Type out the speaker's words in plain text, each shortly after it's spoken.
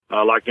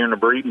like during the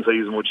breeding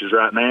season, which is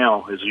right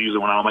now, is usually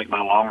when I'll make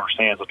my longer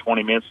stands of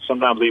 20 minutes,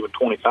 sometimes even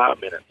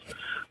 25 minutes.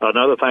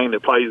 Another thing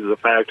that plays as a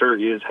factor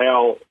is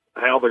how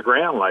the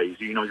ground lays,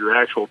 your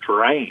actual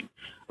terrain.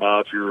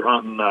 If you're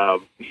hunting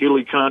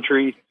hilly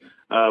country,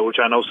 which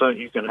I know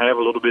you can have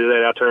a little bit of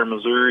that out there in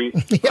Missouri.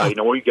 Yeah.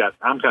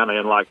 I'm kind of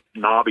in like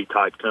knobby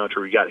type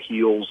country. We got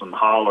hills and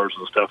hollers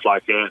and stuff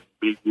like that,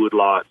 big wood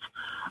lots.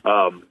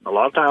 A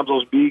lot of times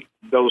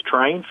those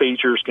terrain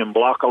features can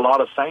block a lot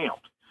of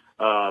sound.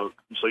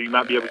 So you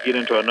might be able to get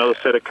into another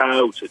set of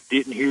coyotes that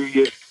didn't hear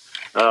you.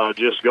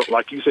 Just go,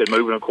 like you said,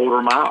 moving a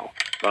quarter mile.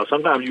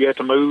 Sometimes you have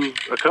to move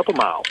a couple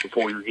miles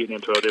before you're getting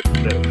into a different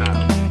set of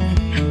coyotes.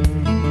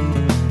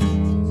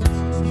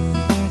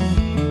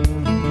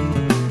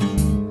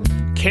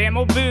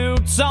 Camel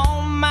boots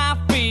on my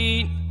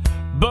feet,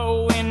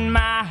 bow in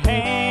my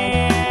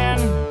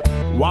hand,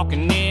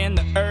 walking in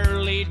the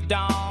early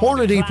dawn.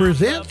 Hornady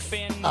presents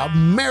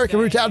American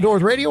Roots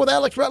Outdoors Radio with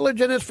Alex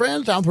Rutledge and his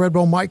friends. I'm the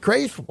Redbone Mike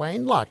Crace.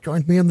 Wayne Locke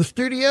joins me in the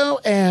studio.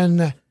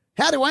 And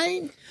howdy,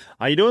 Wayne.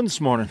 How you doing this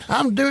morning?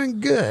 I'm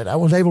doing good. I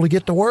was able to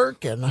get to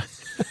work. And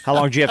how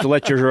long did you have to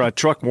let your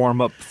truck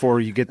warm up before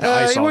you get the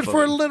ice off? It was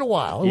for a little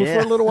while. It was for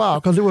a little while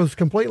because it was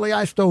completely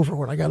iced over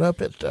when I got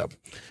up at.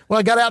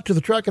 I got out to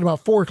the truck at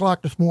about 4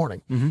 o'clock this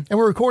morning, and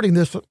we're recording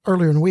this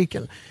earlier in the week.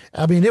 And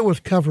I mean, it was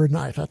covered in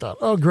ice. I thought,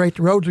 oh, great,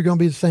 the roads are going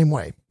to be the same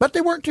way, but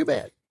they weren't too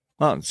bad.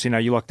 Well, see, now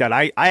you lucked out.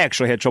 I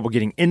actually had trouble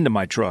getting into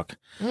my truck.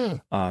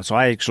 So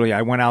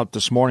I went out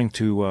this morning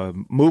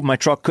to move my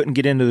truck, couldn't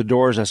get into the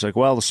doors. I was like,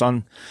 well, the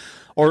sun,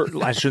 or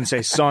I shouldn't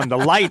say sun, the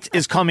light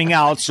is coming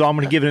out, so I'm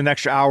going to give it an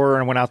extra hour,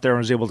 and I went out there and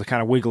was able to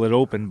kind of wiggle it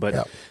open.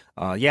 But,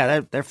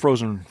 that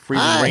freezing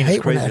rain is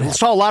crazy. I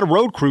saw a lot of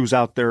road crews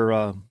out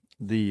there,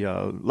 the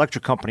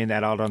electric company and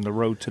that out on the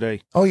road today.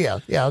 Oh, yeah.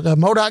 The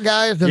MoDOT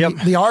guys, the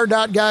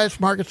RDOT guys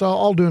from Arkansas,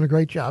 all doing a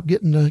great job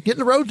getting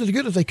the roads as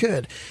good as they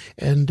could.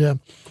 And,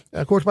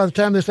 of course, by the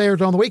time this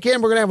airs on the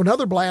weekend, we're going to have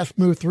another blast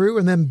move through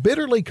and then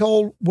bitterly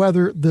cold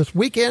weather this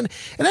weekend.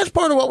 And that's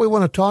part of what we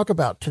want to talk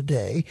about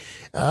today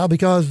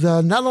because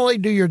not only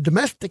do your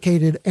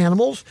domesticated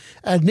animals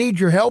need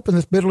your help in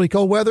this bitterly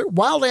cold weather,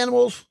 wild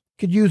animals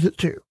could use it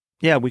too.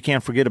 Yeah, we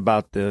can't forget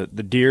about the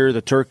deer,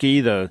 the turkey,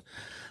 the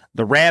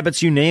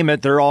rabbits, you name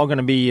it. They're all going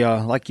to be,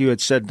 like you had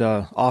said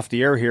off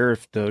the air here,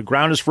 if the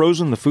ground is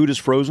frozen, the food is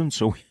frozen.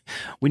 So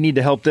we need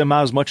to help them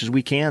out as much as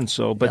we can.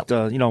 So, but,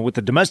 with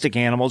the domestic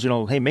animals,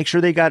 hey, make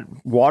sure they got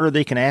water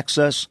they can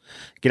access.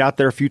 Get out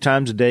there a few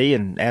times a day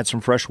and add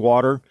some fresh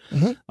water.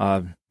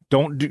 Mm-hmm.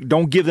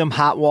 Don't give them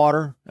hot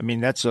water. I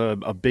mean, that's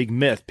a big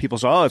myth. People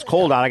say, oh, it's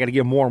cold out, I got to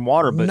give them warm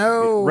water. But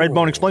no.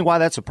 Redbone, explain why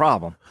that's a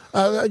problem.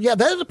 That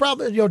is a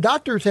problem.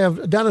 Doctors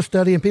have done a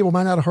study, and people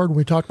might not have heard when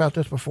we talked about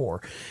this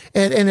before.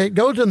 And it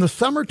goes in the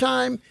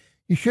summertime,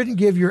 you shouldn't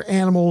give your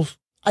animals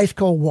ice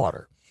cold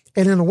water.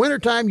 And in the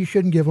wintertime, you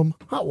shouldn't give them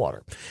hot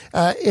water.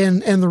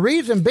 And the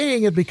reason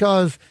being is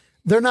because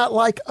they're not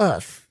like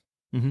us.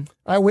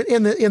 Mm-hmm.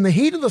 In the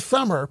heat of the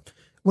summer,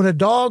 when a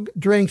dog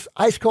drinks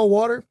ice cold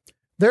water,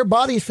 their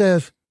body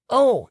says,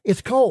 oh,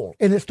 it's cold,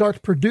 and it starts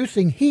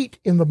producing heat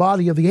in the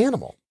body of the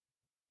animal.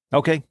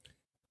 Okay.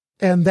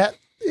 And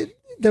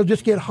they'll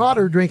just get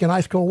hotter drinking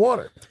ice cold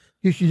water.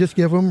 You should just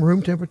give them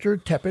room temperature,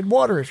 tepid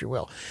water, if you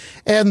will.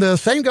 And the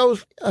same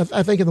goes,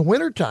 I think, in the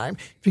wintertime.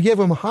 If you give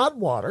them hot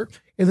water,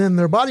 and then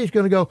their body's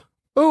going to go,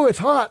 oh, it's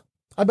hot,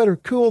 I better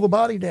cool the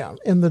body down.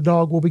 And the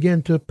dog will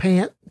begin to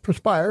pant,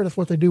 perspire. That's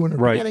what they do when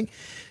they're panting.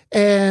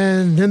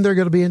 And then they're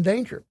going to be in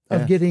danger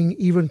of getting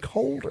even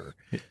colder.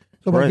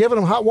 So by giving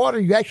them hot water,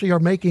 you actually are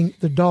making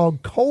the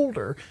dog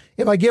colder.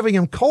 And by giving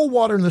them cold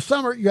water in the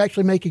summer, you're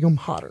actually making them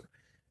hotter.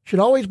 Should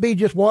always be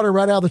just water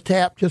right out of the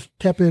tap, just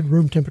tepid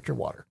room temperature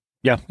water.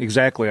 Yeah,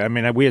 exactly. I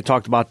mean, we had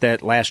talked about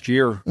that last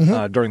year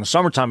during the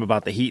summertime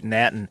about the heat and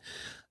that, and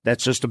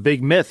that's just a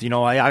big myth.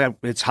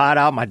 It's hot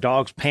out, my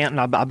dog's panting,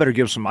 I better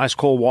give some ice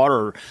cold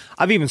water.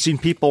 I've even seen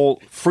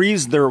people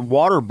freeze their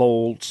water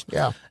bowls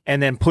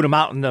and then put them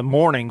out in the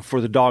morning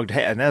for the dog to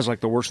have, and that's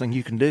like the worst thing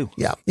you can do.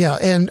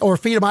 Yeah, or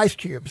feed them ice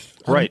cubes.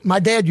 Right. My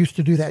dad used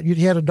to do that.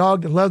 He had a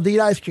dog that loved to eat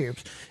ice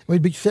cubes.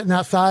 We'd be sitting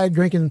outside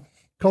drinking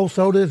cold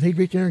sodas, he'd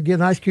reach in there and get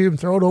an ice cube and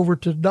throw it over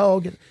to the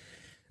dog. And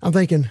I'm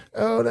thinking,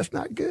 oh, that's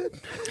not good.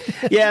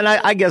 Yeah, and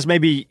I guess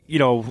maybe,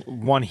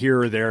 one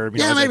here or there,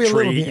 maybe a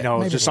treat, a little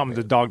bit, just something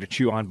for the dog to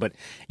chew on. But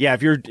yeah,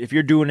 if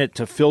you're doing it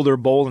to fill their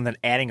bowl and then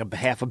adding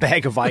half a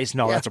bag of ice,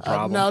 that's a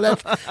problem. No,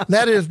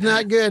 that is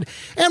not good.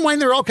 And Wayne,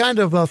 there are all kinds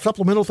of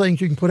supplemental things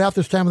you can put out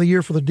this time of the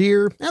year for the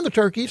deer and the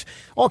turkeys.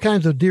 All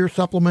kinds of deer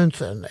supplements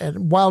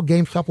and wild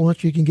game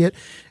supplements you can get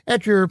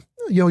at your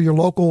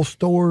local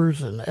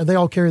stores, and they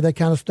all carry that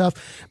kind of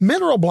stuff.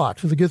 Mineral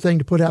blocks is a good thing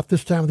to put out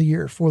this time of the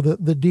year for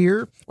the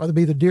deer, whether it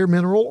be the deer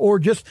mineral or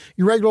just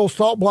your regular old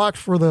salt blocks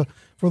for the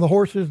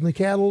horses and the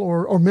cattle,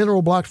 or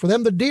mineral blocks for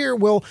them. The deer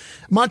will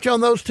munch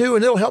on those too,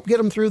 and it'll help get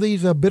them through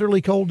these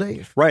bitterly cold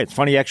days. Right. It's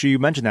funny, actually, you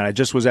mentioned that. I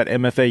just was at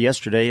MFA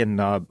yesterday and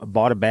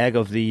bought a bag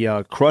of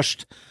the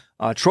crushed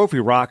trophy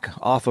rock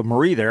off of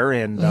Marie there,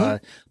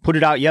 and put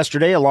it out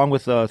yesterday along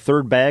with a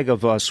third bag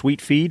of sweet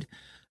feed.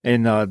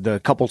 in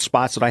the couple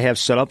spots that I have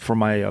set up for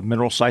my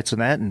mineral sites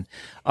and that. And,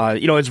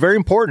 it's very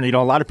important.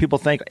 A lot of people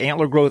think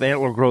antler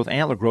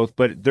growth,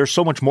 but there's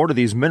so much more to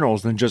these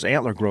minerals than just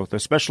antler growth,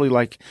 especially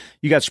like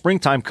you got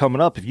springtime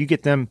coming up. If you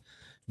get them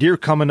deer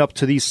coming up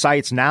to these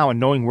sites now and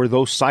knowing where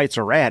those sites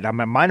are at. I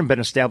mean, mine have been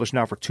established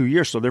now for 2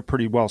 years, so they're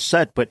pretty well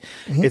set, but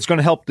it's going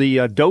to help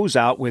the does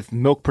out with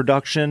milk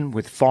production,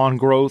 with fawn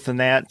growth and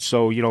that.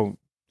 So,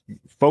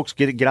 folks,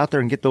 get out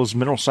there and get those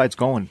mineral sites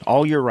going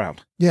all year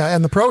round. Yeah,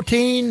 and the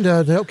protein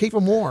to help keep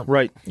them warm.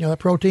 Right. The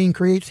protein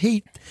creates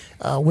heat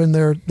when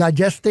they're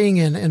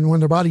digesting and when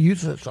their body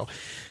uses it. So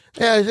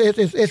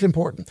it's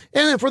important.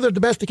 And then for the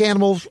domestic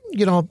animals,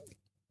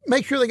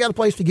 make sure they got a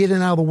place to get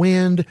in out of the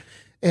wind.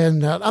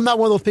 And I'm not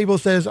one of those people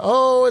that says,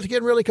 oh, it's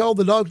getting really cold,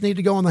 the dogs need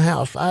to go in the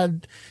house.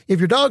 If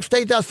your dog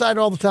stays outside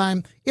all the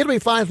time, it'll be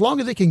fine as long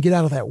as it can get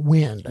out of that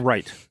wind.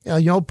 Right.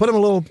 Put them a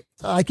little,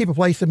 I keep a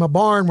place in my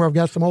barn where I've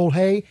got some old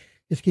hay.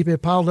 Just keep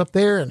it piled up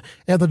there. And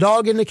the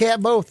dog and the cat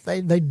both,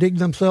 they dig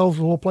themselves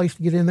a little place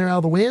to get in there out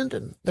of the wind,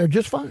 and they're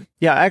just fine.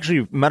 Yeah, I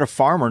actually met a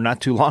farmer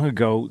not too long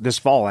ago, this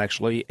fall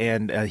actually,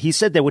 and he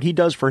said that what he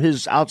does for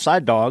his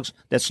outside dogs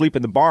that sleep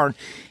in the barn,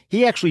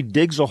 he actually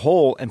digs a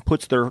hole and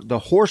puts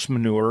the horse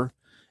manure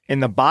in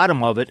the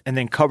bottom of it and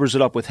then covers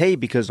it up with hay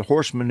because the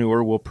horse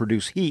manure will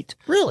produce heat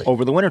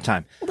over the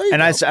wintertime. Well,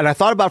 and I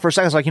thought about it for a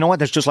second. I was like, you know what?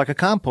 That's just like a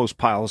compost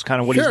pile is kind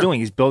of what he's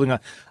doing. He's building an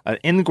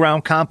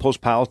in-the-ground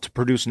compost pile to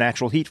produce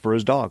natural heat for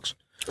his dogs.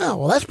 Oh,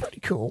 well, that's pretty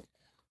cool.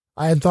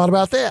 I hadn't thought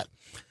about that.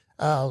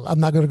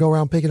 I'm not going to go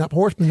around picking up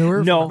horse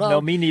manure.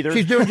 No, me neither.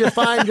 She's doing just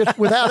fine just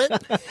without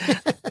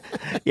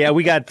it. Yeah,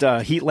 we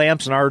got heat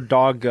lamps in our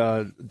dog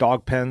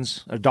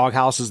pens, dog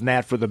houses and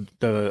that for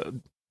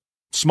the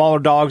smaller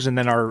dogs, and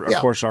then of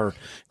course our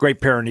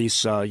Great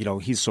Pyrenees.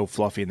 He's so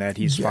fluffy and that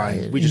he's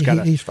fine. We just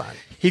he's fine.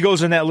 He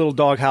goes in that little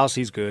dog house.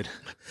 He's good.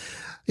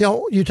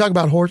 You talk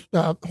about horse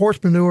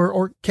manure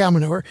or cow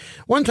manure.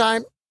 One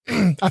time,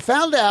 I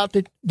found out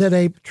that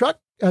a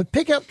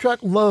pickup truck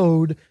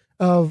load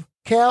of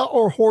cow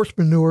or horse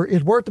manure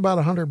is worth about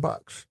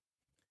 $100.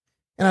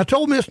 And I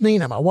told Miss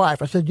Nina, my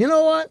wife, I said, you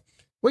know what?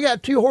 We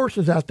got 2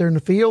 horses out there in the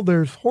field.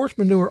 There's horse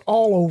manure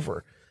all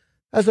over.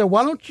 I said,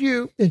 why don't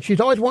you, and she's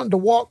always wanting to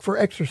walk for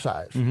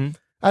exercise. Mm-hmm.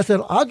 I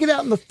said, I'll get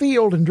out in the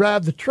field and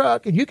drive the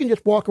truck, and you can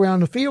just walk around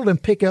the field and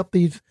pick up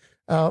these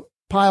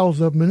piles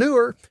of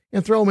manure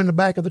and throw them in the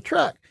back of the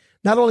truck.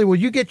 Not only will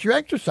you get your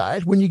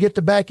exercise, when you get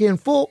the back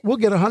end full, we'll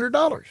get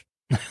 $100.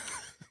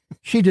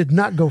 She did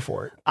not go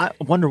for it. I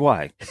wonder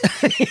why.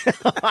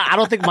 I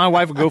don't think my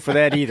wife would go for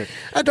that either.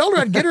 I told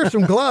her I'd get her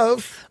some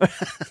gloves.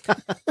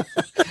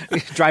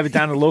 Drive it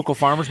down to the local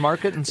farmer's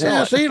market and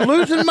sell it. See,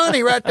 losing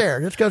money right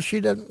there just because she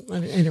doesn't.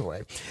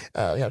 Anyway,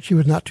 she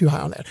was not too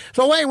high on that.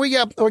 So, Wayne,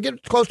 we're getting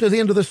close to the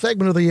end of this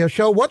segment of the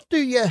show. What do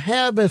you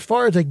have as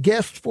far as a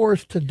guest for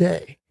us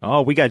today?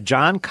 Oh, we got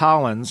Jon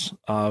Collins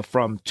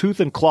from Tooth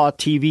and Claw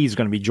TV is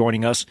going to be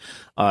joining us.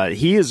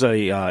 He is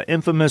a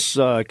infamous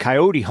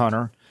coyote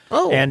hunter.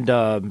 And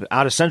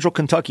out of central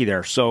Kentucky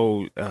there.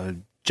 So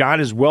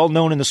Jon is well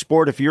known in the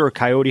sport. If you're a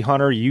coyote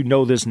hunter, you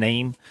know this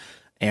name.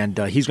 And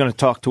he's going to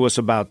talk to us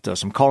about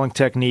some calling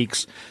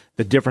techniques,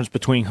 the difference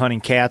between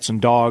hunting cats and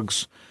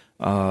dogs.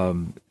 We're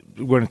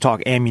going to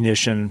talk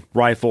ammunition,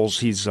 rifles.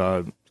 He's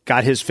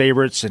got his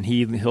favorites, and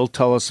he'll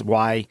tell us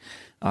why.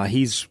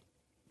 He's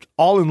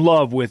all in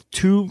love with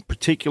 2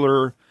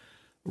 particular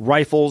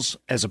rifles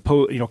as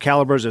opposed,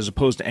 calibers as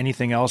opposed to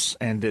anything else,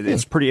 and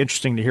it's pretty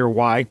interesting to hear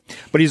why.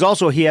 But he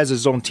has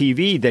his own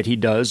TV that he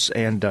does,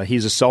 and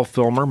he's a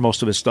self-filmer.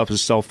 Most of his stuff is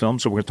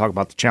self-filmed, so we're going to talk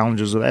about the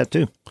challenges of that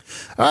too.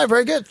 All right,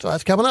 very good. So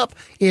that's coming up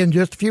in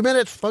just a few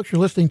minutes. Folks, you're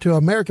listening to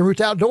American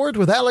Roots Outdoors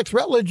with Alex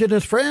Rutledge and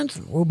his friends.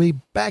 We'll be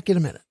back in a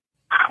minute.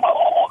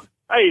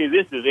 Hey,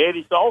 this is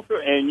Eddie Salter,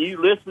 and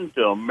you listen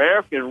to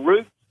American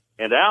Roots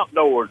and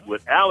Outdoors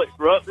with Alex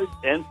Rutledge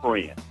and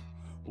friends.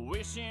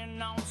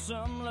 Wishing on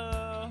some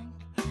love.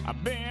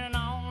 I've been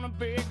on a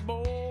big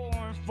boy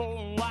for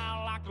a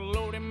while. I could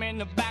load him in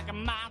the back of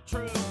my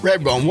truck.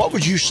 Redbone, what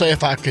would you say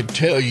if I could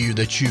tell you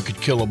that you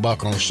could kill a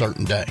buck on a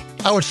certain day?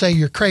 I would say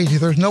you're crazy.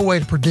 There's no way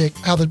to predict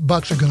how the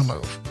bucks are going to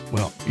move.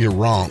 Well, you're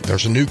wrong.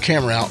 There's a new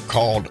camera out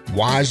called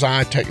Wise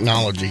Eye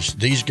Technologies.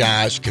 These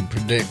guys can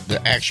predict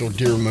the actual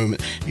deer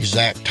movement,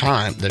 exact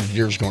time that a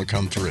deer is going to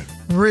come through.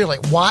 Really?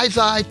 Wise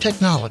Eye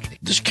Technology.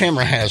 This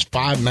camera has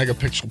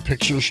 5-megapixel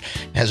pictures,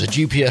 has a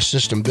GPS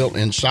system built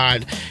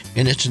inside,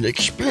 and it's an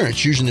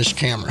experience using this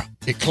camera.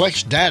 It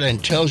collects data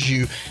and tells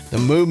you the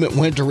movement,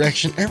 wind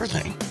direction,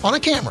 everything. On a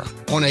camera?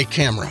 On a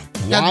camera.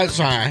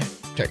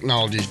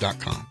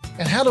 WiseEyeTechnologies.com.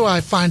 And how do I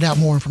find out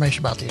more information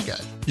about these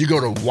guys? You go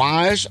to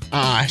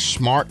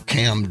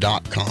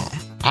WiseEyeSmartCam.com.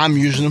 I'm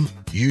using them.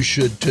 You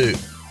should too.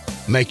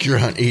 Make your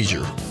hunt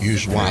easier.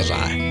 Use Wise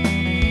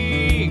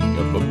Eye.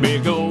 Up a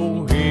big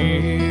old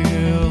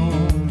hill,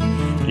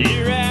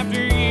 year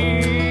after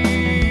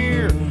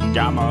year,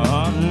 got my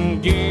hunting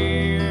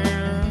gear.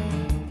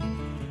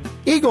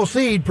 Eagle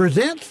Seed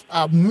presents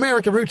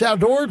American Roots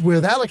Outdoors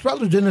with Alex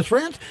Rutledge and his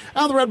friends.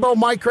 I'm the Red Bull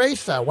Mike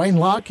Race. Wayne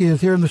Locke is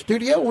here in the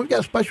studio. We've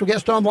got a special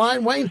guest on the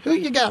line. Wayne, who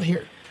you got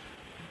here?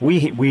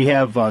 We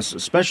have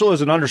special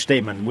is an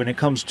understatement when it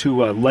comes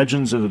to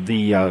legends of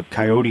the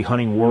coyote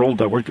hunting world.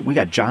 We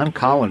got Jon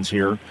Collins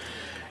here,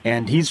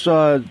 and he's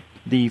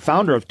the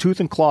founder of Tooth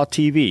and Claw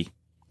TV.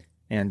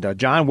 And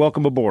John,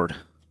 welcome aboard.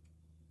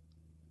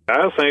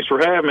 Thanks for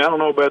having me. I don't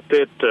know about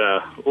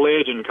that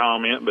legend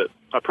comment, but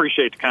I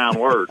appreciate the kind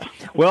words.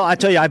 Well, I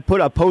tell you, I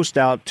put a post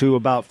out to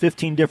about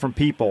 15 different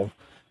people.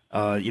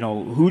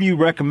 Who do you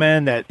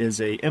recommend that is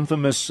a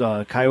infamous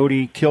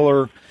coyote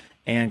killer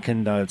and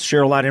can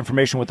share a lot of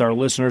information with our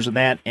listeners and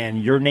that,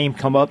 and your name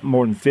come up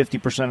more than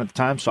 50% of the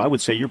time, so I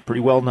would say you're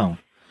pretty well known.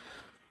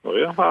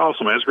 Well,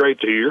 awesome. That's great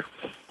to hear.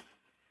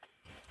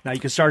 Now you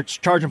can start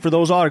charging for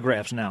those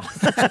autographs now.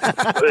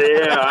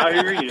 Yeah, I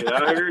hear you.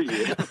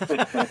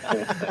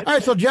 All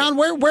right, so John,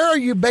 where are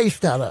you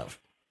based out of?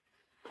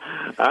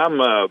 I'm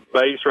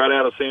based right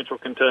out of Central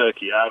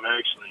Kentucky. I'm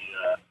actually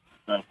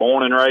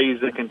born and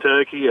raised in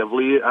Kentucky.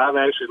 I've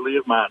actually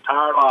lived my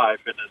entire life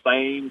in the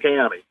same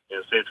county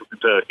in Central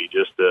Kentucky.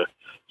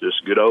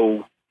 Just good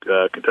old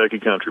Kentucky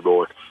country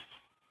boy.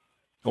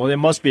 Well, it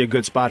must be a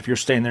good spot if you're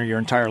staying there your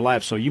entire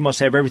life. So you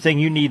must have everything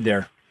you need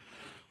there.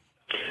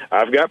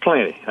 I've got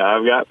plenty.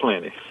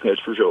 That's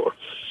for sure.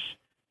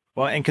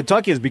 Well, and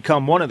Kentucky has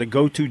become one of the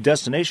go-to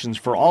destinations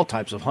for all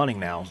types of hunting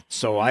now.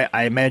 So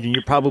I imagine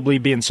you're probably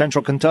being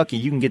Central Kentucky.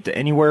 You can get to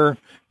anywhere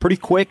pretty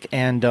quick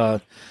and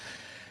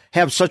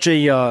have such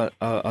an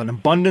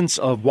abundance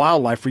of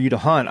wildlife for you to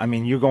hunt. I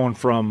mean, you're going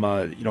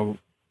from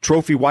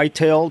trophy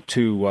whitetail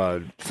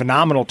to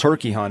phenomenal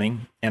turkey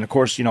hunting, and of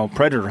course,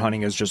 predator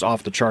hunting is just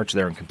off the charts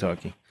there in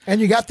Kentucky. And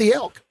you got the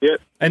elk. Yeah.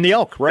 And the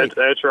elk, right?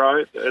 That's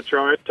right.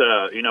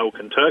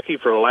 Kentucky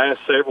for the last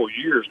several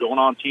years, going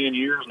on 10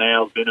 years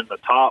now, has been in the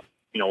top,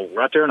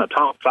 right there in the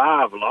top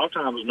 5. A lot of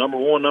times number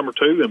 1, number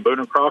 2 in Boone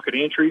and Crockett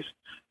entries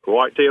for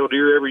whitetail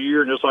deer every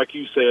year. And just like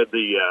you said,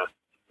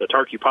 the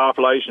turkey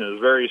population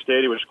is very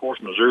steady, which, of course,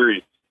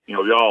 Missouri,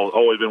 y'all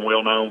always been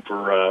well known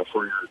for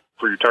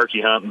your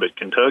turkey hunting, but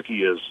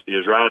Kentucky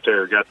is right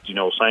there. Got,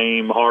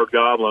 same hard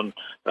gobbling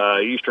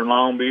eastern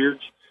longbeards.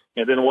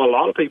 And then what a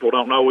lot of people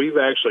don't know,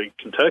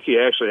 Kentucky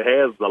actually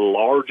has the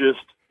largest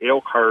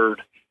elk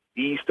herd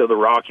east of the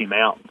Rocky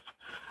Mountains.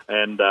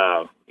 And,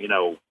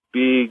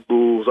 big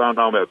bulls, I'm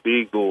talking about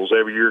big bulls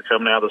every year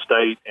coming out of the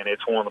state, and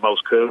it's one of the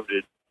most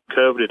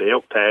coveted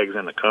elk tags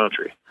in the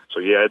country. So,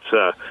 yeah,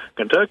 it's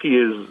Kentucky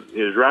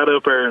is right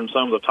up there in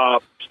some of the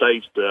top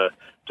states to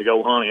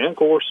go hunting. And, of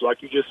course,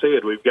 like you just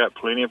said, we've got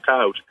plenty of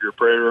coyotes. If you're a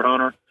predator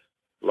hunter,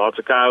 lots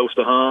of coyotes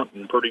to hunt,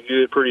 and pretty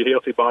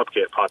healthy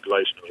bobcat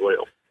population as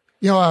well.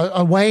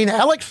 Wayne,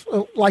 Alex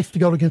likes to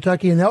go to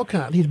Kentucky and elk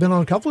hunt. He's been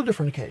on a couple of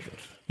different occasions.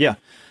 Yeah.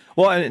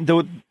 Well, and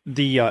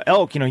the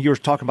elk, you were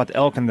talking about the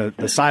elk and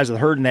the size of the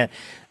herd and that.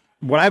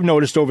 What I've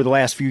noticed over the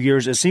last few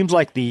years, it seems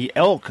like the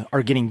elk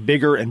are getting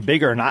bigger and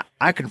bigger, and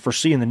I can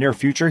foresee in the near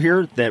future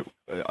here that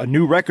a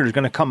new record is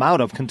going to come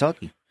out of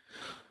Kentucky.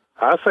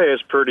 I say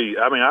it's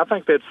I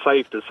think that's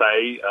safe to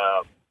say.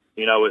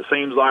 It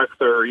seems like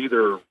they're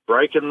either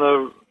breaking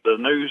the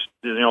new,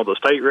 the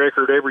state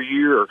record every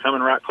year or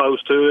coming right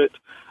close to it.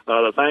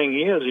 The thing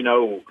is,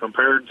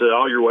 compared to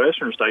all your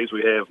western states,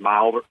 we have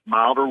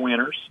milder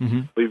winters.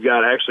 Mm-hmm. We've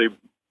got actually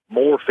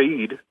more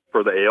feed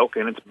for the elk,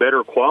 and it's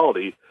better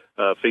quality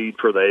feed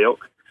for the elk.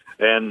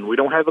 And we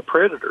don't have the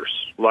predators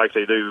like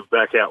they do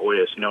back out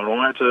west. We don't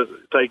have to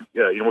take,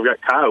 we've got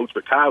coyotes,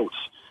 but coyotes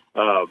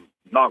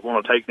not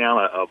going to take down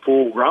a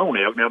full-grown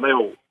elk. Now,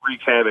 they'll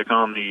wreak havoc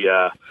on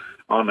the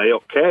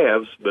elk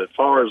calves, but as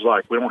far as,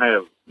 we don't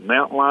have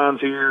mountain lions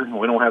here, and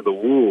we don't have the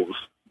wolves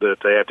that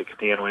they have to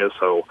contend with,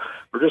 so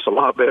we're just a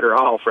lot better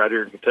off right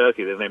here in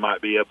Kentucky than they might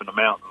be up in the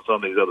mountains in some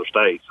of these other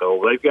states.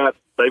 So they've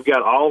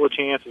got all the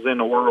chances in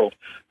the world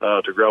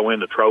to grow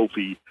into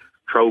trophy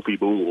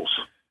bulls.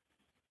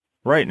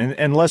 Right,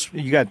 and less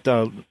you got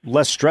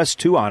less stress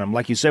too on them,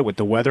 like you said, with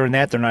the weather and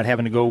that. They're not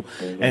having to go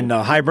and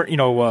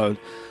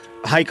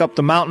hike up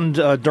the mountain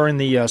during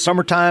the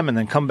summertime and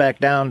then come back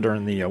down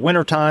during the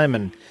wintertime,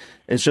 and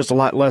it's just a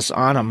lot less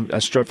on them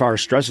as far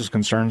as stress is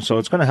concerned. So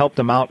it's going to help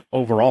them out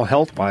overall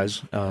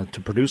health-wise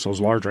to produce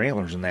those larger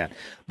antlers and that.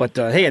 But,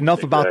 hey,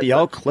 enough about the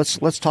elk.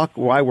 Let's talk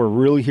why we're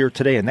really here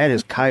today, and that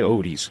is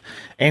coyotes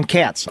and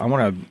cats. I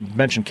want to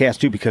mention cats,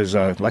 too, because,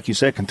 like you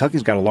said,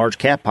 Kentucky's got a large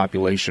cat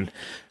population,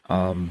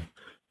 and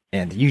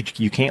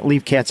you can't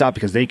leave cats out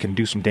because they can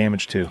do some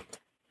damage, too.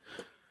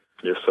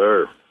 Yes,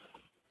 sir.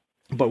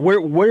 But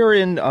where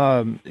in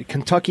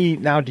Kentucky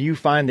now do you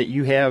find that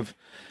you have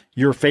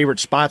your favorite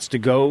spots to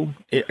go?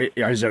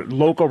 Is it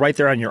local right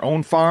there on your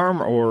own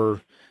farm, or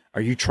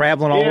are you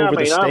traveling all over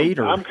the state?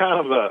 I'm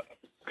kind of a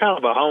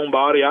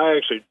homebody. I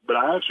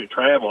actually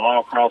travel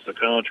all across the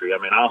country.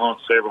 I mean, I hunt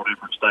several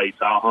different states.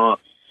 I'll hunt,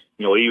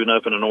 even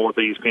up in the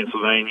Northeast,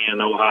 Pennsylvania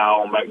and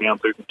Ohio, and back down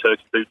through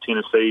Kentucky, through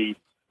Tennessee.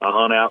 I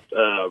hunt out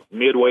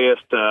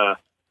Midwest.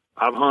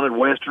 I've hunted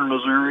Western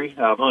Missouri.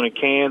 I've hunted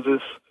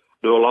Kansas.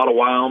 Do a lot of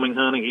Wyoming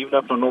hunting, even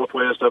up in the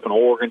Northwest, up in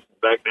Oregon,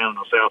 back down in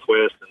the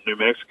Southwest and New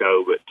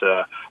Mexico. But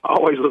I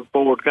always look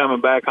forward to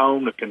coming back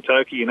home to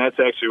Kentucky, and that's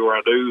actually where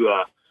I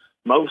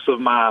most of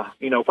my,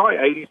 probably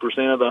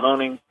 80% of the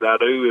hunting that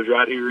I do is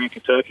right here in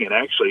Kentucky, and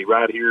actually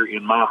right here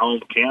in my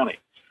home county.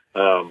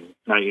 Now,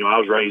 I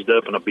was raised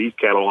up in a beef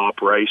cattle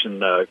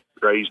operation,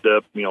 raised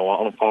up,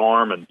 on a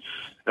farm, and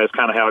that's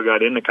kind of how I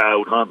got into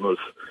coyote hunting was,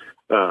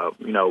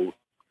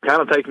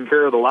 kind of taking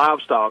care of the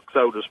livestock,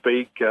 so to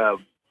speak.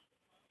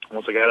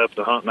 Once I got up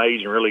to hunting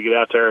age and really get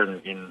out there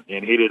and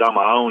hit it on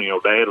my own,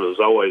 Dad was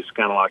always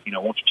kind of like, why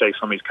don't you chase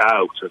some of these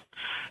coyotes? And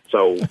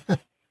so, of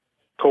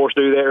course,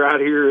 do that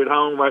right here at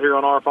home, right here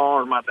on our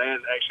farm. My dad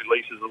actually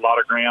leases a lot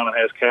of ground and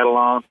has cattle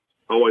on,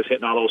 always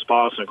hitting all those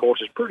spots. And, of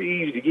course, it's pretty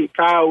easy to get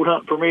coyote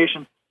hunting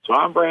permission. So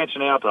I'm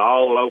branching out to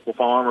all the local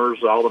farmers,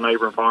 all the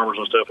neighboring farmers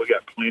and stuff. We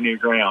got plenty of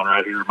ground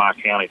right here in my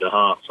county to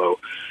hunt. So,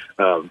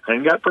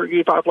 and got a pretty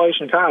good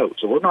population of coyotes.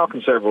 So we're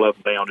knocking several of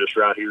them down just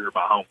right here in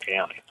my home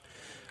county.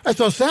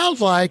 So it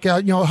sounds like,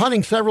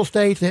 hunting several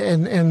states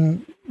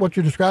and what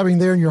you're describing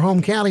there in your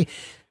home county,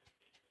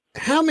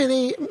 how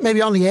many,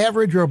 maybe on the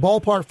average or a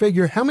ballpark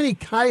figure, how many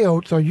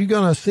coyotes are you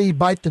going to see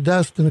bite the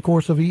dust in the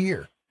course of a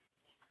year?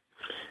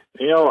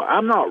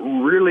 I'm not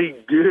really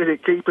good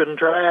at keeping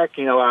track.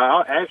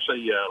 I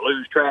actually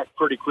lose track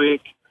pretty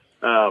quick.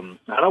 I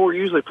know we're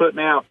usually putting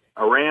out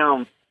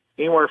around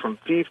anywhere from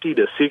 50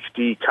 to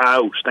 60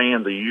 coyote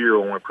stands a year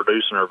when we're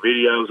producing our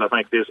videos. I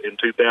think in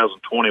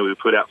 2020, we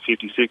put out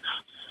 56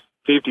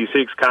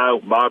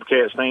 coyote and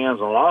bobcat stands,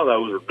 and a lot of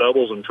those are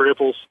doubles and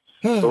triples.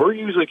 So we're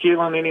usually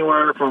killing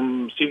anywhere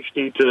from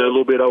 60 to a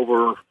little bit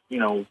over,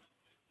 over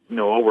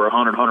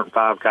 100,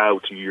 105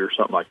 coyotes a year,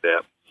 something like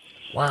that.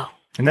 Wow.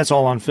 And that's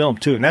all on film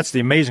too. And that's the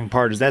amazing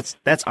part is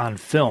that's on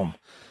film.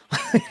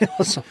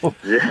 So.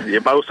 Yeah,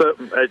 most of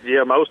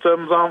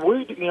them's on.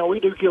 We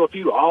do kill a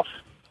few off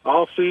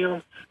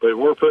film, but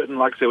we're putting,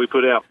 like I said, we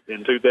put out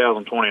in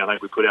 2020. I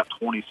think we put out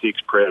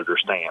 26 predator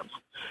stands.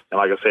 And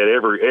like I said,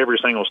 every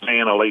single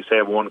stand will at least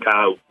have one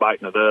coyote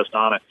biting the dust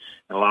on it.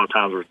 And a lot of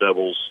times there's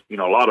doubles, a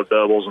lot of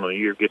doubles, and a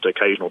year get the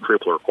occasional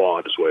triple or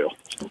quad as well.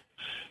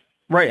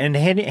 Right, and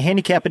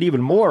handicap it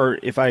even more.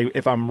 If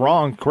I'm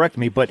wrong, correct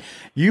me. But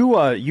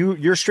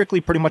you're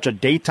strictly pretty much a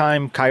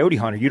daytime coyote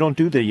hunter. You don't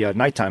do the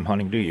nighttime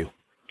hunting, do you?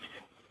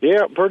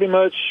 Yeah, pretty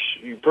much.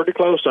 Pretty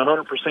close to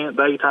 100%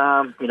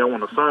 daytime.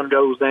 When the sun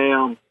goes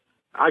down,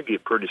 I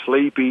get pretty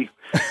sleepy.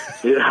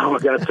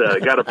 I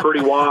got a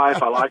pretty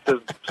wife. I like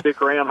to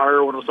stick around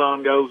her when the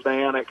sun goes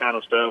down, that kind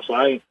of stuff. So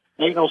ain't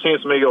no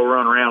sense in me go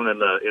run around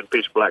in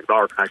pitch black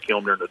dark and I kill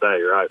them during the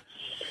day, right?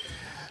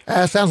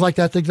 Sounds like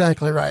that's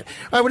exactly right.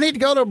 All right, we need to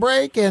go to a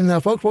break,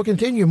 and folks, we'll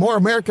continue more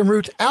American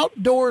Roots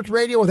Outdoors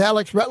Radio with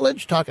Alex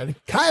Rutledge talking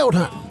coyote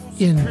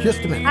hunting in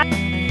just a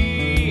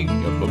minute.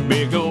 Up a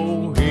big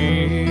old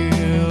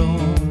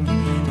hill,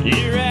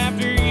 year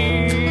after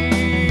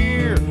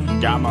year,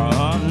 got my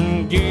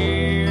hunting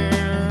gear.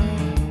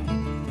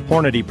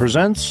 Hornady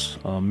presents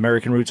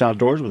American Roots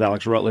Outdoors with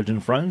Alex Rutledge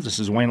and friends. This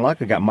is Wayne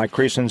Luck. I got Mike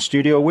Creason in the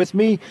studio with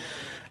me.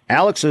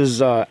 Alex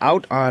is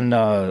out on,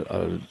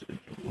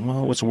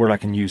 what's the word I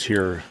can use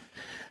here?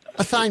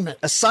 Assignment.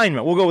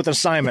 We'll go with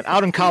assignment.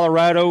 Out in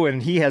Colorado,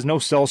 and he has no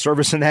cell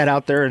service in that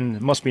out there, and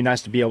it must be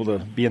nice to be able to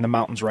be in the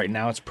mountains right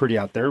now. It's pretty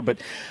out there. But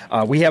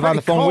we have on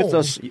the phone with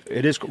us,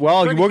 it is,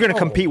 well, we're going to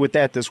compete with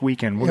that this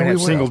weekend. We're going to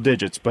have single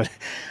digits. But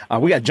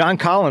we got Jon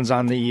Collins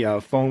on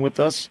the phone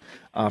with us.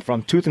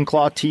 From Tooth and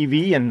Claw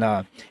TV,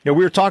 and we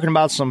were talking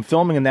about some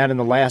filming in that in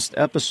the last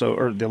episode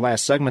or the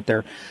last segment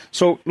there.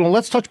 So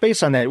let's touch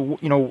base on that.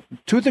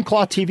 Tooth and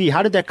Claw TV.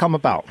 How did that come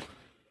about?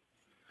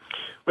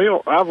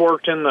 Well, I've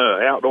worked in the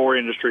outdoor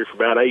industry for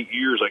about 8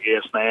 years, I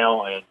guess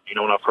now. And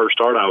when I first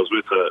started, I was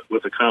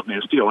with a company,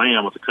 and still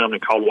am with a company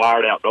called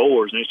Wired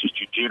Outdoors, and it's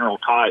just your general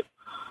type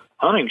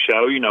hunting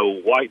show.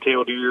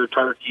 Whitetail deer,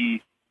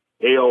 turkey,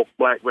 elk,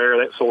 black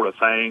bear, that sort of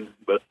thing.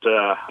 But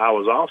I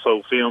was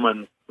also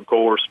filming, of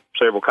course,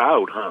 several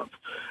coyote hunts,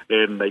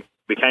 and they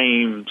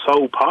became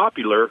so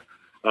popular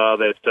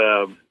that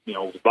the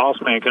boss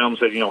man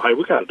comes and said, hey,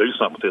 we got to do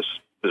something with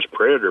this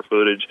predator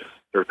footage.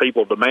 There are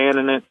people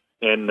demanding it,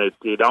 and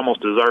it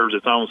almost deserves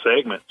its own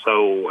segment.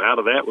 So out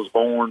of that was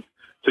born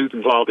Tooth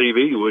and Claw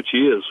TV, which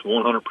is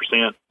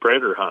 100%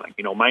 predator hunting.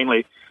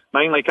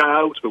 Mainly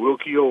coyotes, but we'll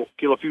kill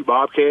a few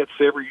bobcats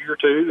every year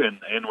too,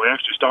 and we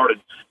actually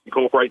started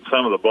incorporating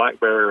some of the black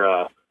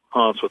bear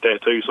hunts with that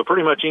too. So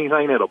pretty much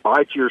anything that'll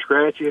bite you or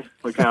scratch you,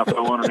 we kind of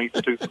throw underneath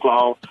the Tooth and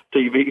Claw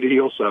TV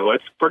deal. So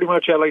that's pretty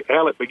much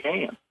how it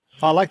began.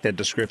 I like that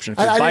description. If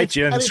it bites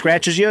you and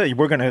scratches you,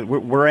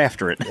 we're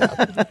after it. Yeah.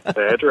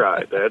 That's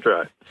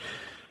right.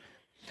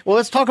 Well,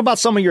 let's talk about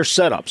some of your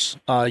setups.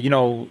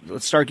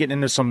 Let's start getting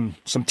into some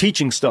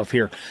teaching stuff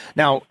here.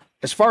 Now,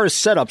 as far as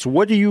setups,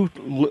 what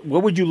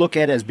would you look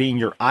at as being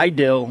your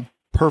ideal,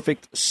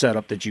 perfect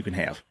setup that you can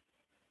have?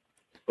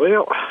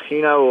 Well,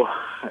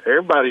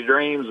 everybody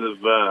dreams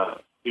of,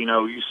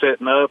 you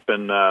setting up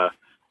and a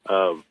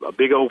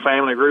big old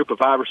family group of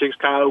 5 or 6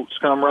 coyotes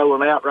come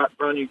rolling out right in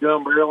front of your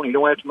gun barrel, and you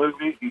don't have to move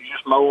it. You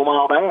just mow them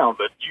all down.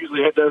 But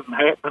usually that doesn't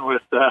happen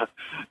with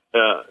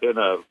in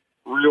a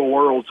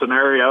real-world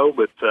scenario.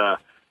 But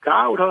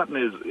coyote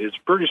hunting is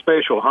pretty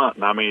special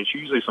hunting. I mean, it's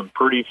usually some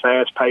pretty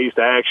fast-paced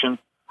action.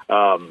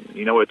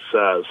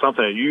 It's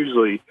something that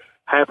usually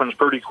happens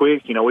pretty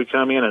quick. We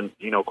come in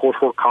and, of course,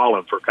 we're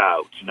calling for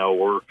coyotes.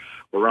 We're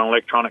running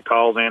electronic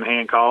calls and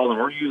hand calls, and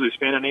we're usually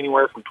spending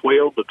anywhere from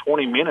 12 to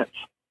 20 minutes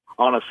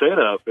on a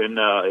setup. And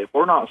if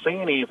we're not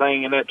seeing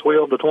anything in that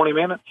 12 to 20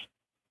 minutes,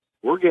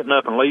 we're getting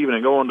up and leaving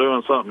and going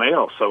doing something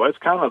else. So that's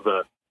kind of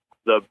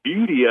the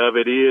beauty of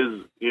it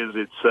is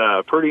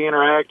it's pretty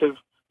interactive.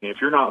 And if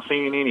you're not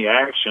seeing any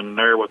action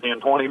there within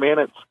 20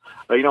 minutes,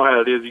 you know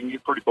how it is. You can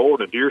get pretty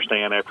bored in a deer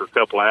stand after a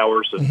couple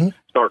hours and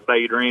start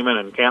daydreaming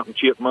and counting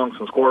chipmunks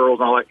and squirrels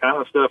and all that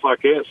kind of stuff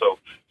like that. So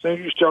as soon as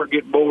you start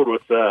getting bored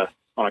with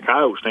on a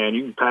coyote stand,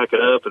 you can pack it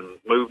up and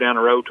move down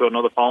the road to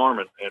another farm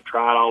and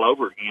try it all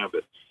over again. But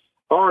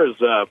as far as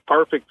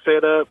perfect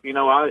setup,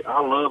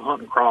 I love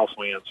hunting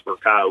crosswinds for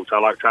coyotes. I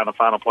like trying to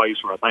find a place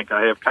where I think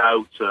I have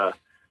coyotes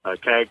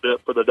cagged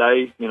up for the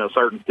day,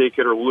 certain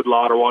thicket or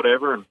woodlot or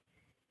whatever, and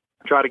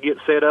try to get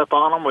set up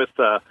on them with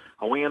a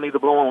wind either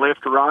blowing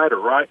left to right or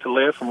right to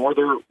left from where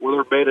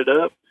they're bedded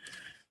up.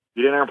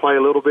 Get in there and play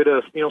a little bit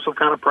of, some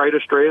kind of prey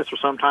distress or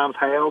sometimes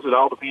howls. It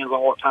all depends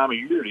on what time of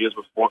year it is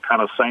with what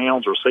kind of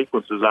sounds or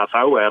sequences I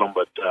throw at them.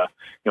 But,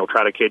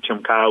 try to catch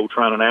them coyotes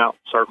running out,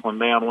 circling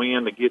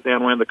downwind to get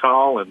downwind the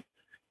call and,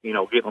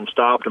 get them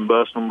stopped and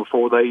bust them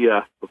before they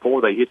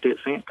hit that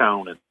scent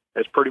cone. And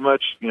that's pretty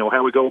much,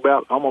 how we go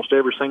about almost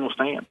every single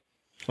stand.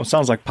 Well, it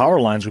sounds like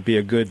power lines would be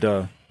a good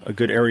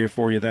area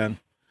for you then.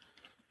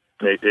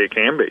 It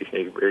can be.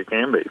 It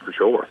can be for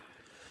sure.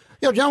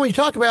 John, when you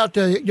talk about,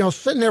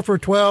 sitting there for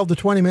 12 to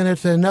 20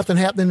 minutes and nothing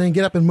happening, then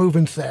get up and move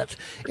and set.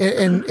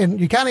 And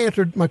you kind of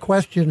answered my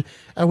question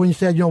when you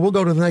said, we'll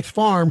go to the next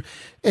farm.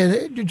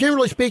 And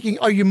generally speaking,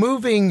 are you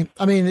moving,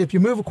 if you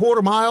move a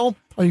quarter mile,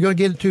 are you going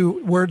to get to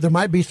where there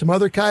might be some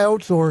other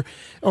coyotes or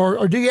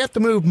do you have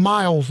to move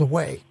miles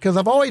away? Because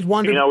I've always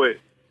wondered.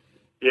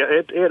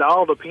 It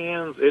all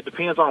depends. It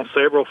depends on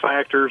several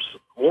factors.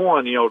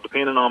 One,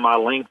 depending on my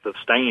length of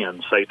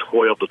stand, say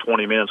 12 to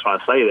 20 minutes when I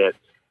say that,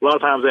 a lot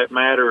of times that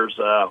matters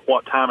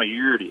what time of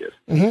year it is.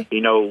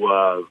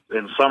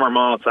 In summer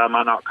months, I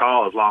might not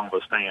call as long of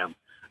a stand.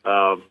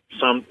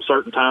 Some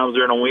certain times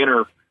during the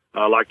winter,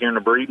 like during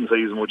the breeding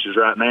season, which is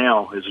right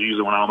now, is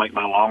usually when I'll make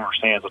my longer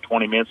stands of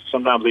 20 minutes,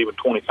 sometimes even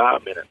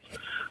 25 minutes.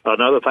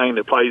 Another thing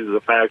that plays as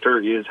a factor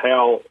is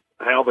how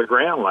the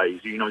ground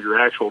lays, your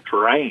actual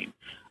terrain.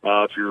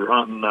 If you're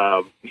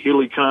hunting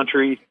hilly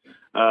country,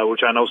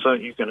 which I know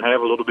you can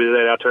have a little bit of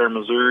that out there in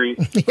Missouri.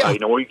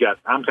 Yeah.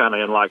 I'm kind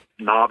of in like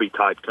knobby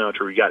type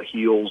country. We got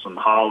hills and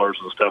hollers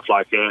and stuff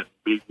like that,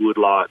 big wood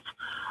lots.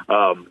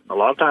 A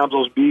lot of times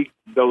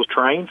those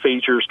terrain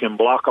features can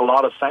block a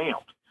lot of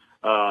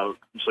sound.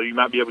 So you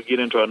might be able to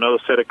get into another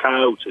set of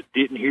coyotes that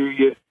didn't hear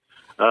you.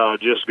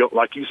 Just go,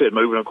 like you said,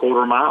 moving a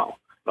quarter mile.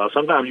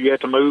 Sometimes you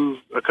have to move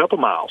a couple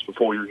miles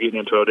before you're getting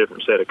into a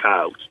different set of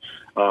coyotes.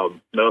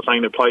 Another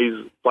thing that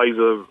plays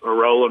a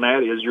role in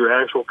that is your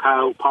actual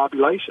coyote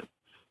population.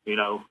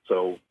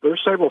 So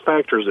there's several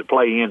factors that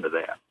play into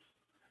that.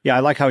 Yeah, I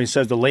like how he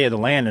says the lay of the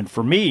land. And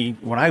for me,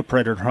 when I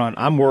predator hunt,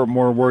 I'm more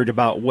worried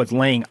about what's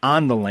laying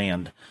on the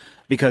land.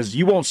 Because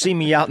you won't see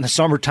me out in the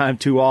summertime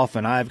too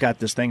often. I've got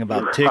this thing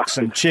about ticks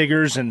and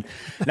chiggers, and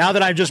now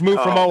that I've just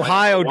moved from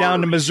Ohio down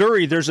to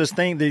Missouri, there's this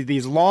thing,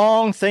 these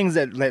long things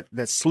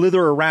that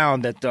slither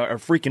around that are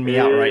freaking me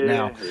out right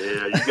now.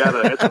 Yeah,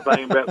 that's the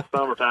thing about the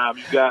summertime.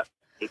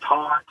 It's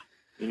hot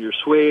and you're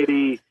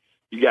sweaty.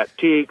 You got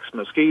ticks,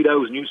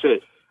 mosquitoes, and you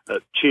said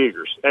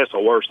chiggers. That's the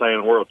worst thing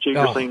in the world.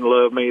 Chiggers seem to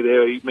love me.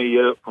 They'll eat me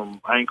up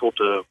from ankle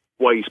to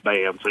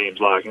waistband. Seems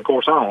like. And of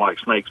course, I don't like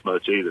snakes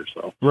much either.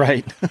 So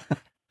right.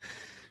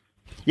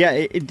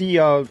 Yeah,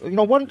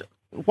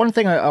 one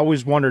thing I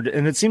always wondered,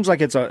 and it seems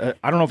like I don't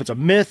know if it's a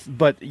myth,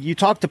 but you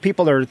talk to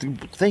people that are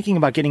thinking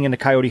about getting into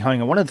coyote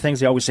hunting, and one of the things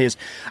they always say is,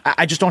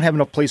 I just don't have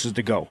enough places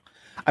to go.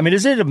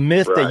 Is it a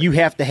myth that you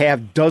have to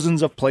have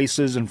dozens of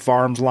places and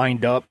farms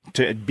lined up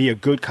to be a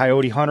good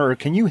coyote hunter, or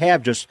can you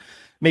have just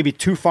maybe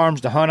 2 farms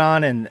to hunt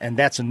on, and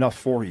that's enough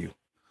for you?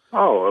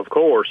 Oh, of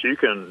course. You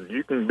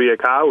can be a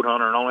coyote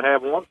hunter and only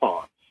have 1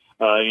 farm.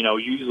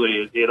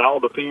 Usually it all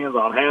depends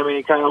on how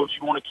many coyotes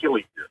you want to kill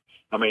each year.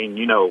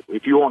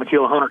 If you want to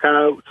kill 100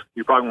 coyotes,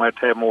 you're probably going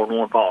to have more than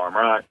 1 farm,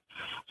 right?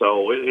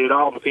 So it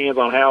all depends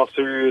on how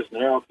serious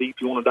and how deep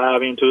you want to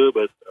dive into it.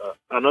 But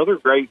another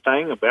great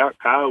thing about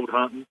coyote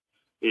hunting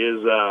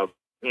is,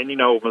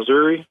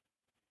 Missouri,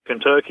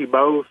 Kentucky,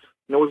 both,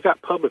 we've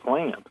got public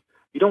land.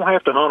 You don't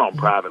have to hunt on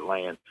private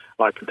land.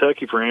 Like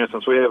Kentucky, for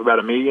instance, we have about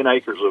 1 million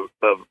acres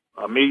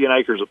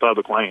of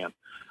public land.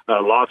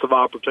 Lots of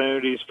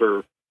opportunities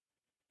for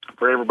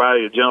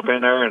everybody to jump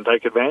in there and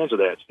take advantage of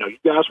that. You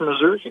guys from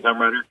Missouri can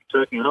come right here to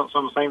Kentucky and hunt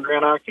some of the same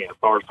ground I can as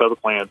far as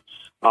public land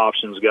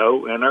options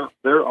go. And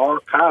there are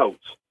coyotes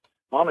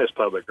on this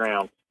public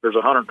ground. There's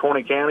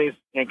 120 counties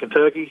in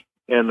Kentucky,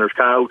 and there's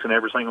coyotes in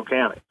every single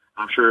county.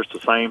 I'm sure it's the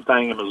same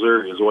thing in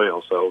Missouri as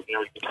well. So,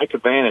 you take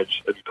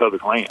advantage of your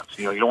public lands.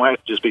 You don't have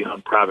to just be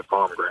on private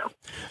farm ground.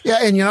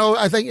 Yeah, and,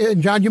 I think,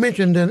 John, you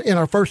mentioned in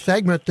our first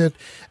segment that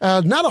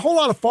not a whole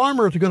lot of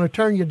farmers are going to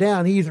turn you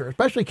down either,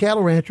 especially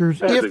cattle ranchers.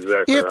 That's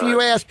exactly if right.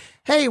 you ask,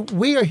 hey,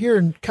 we are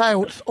hearing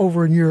coyotes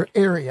over in your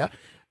area,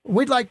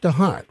 we'd like to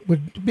hunt.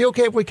 Would it be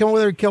okay if we come over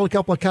there and kill a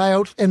couple of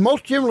coyotes? And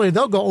most generally,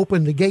 they'll go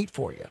open the gate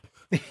for you.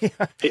 Yeah,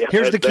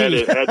 Here's the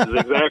key. That's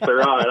exactly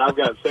right. I've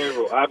got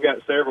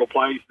several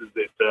places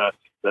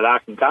that I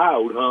can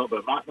coyote hunt,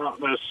 but might not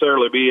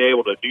necessarily be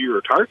able to deer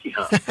or turkey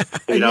hunt.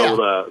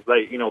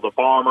 The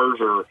farmers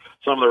or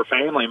some of their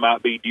family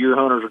might be deer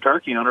hunters or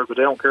turkey hunters, but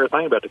they don't care a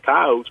thing about the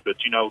coyotes. But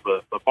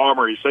the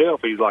farmer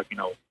himself, he's like,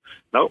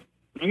 nope.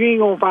 You ain't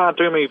gonna find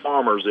too many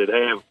farmers that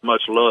have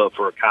much love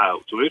for a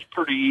coyote, so it's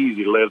pretty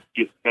easy to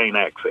gain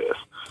access.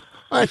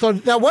 All right. So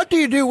now, what do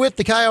you do with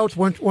the coyotes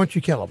once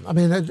you kill them? I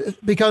mean,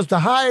 because the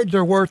hides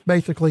are worth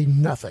basically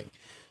nothing.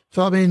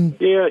 So I mean,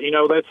 yeah,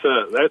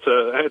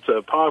 that's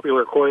a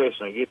popular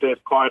question. I get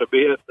that quite a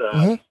bit.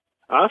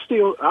 I'll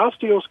still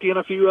skin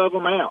a few of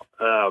them out.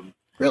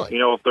 Really?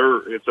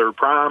 If they're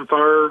prime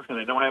fur and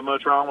they don't have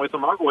much wrong with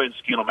them, I'll go ahead and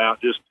skin them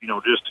out just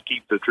to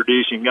keep the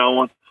tradition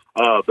going.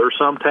 There's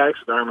some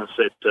taxidermists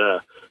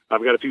that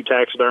I've got a few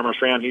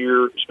taxidermists around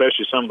here,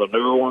 especially some of the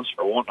newer ones,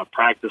 are wanting to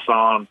practice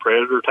on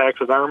predator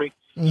taxidermy.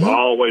 So I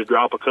always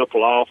drop a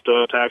couple off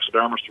to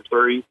taxidermists or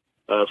three,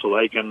 so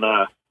they can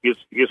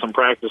get some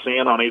practice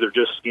in on either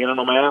just skinning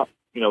them out.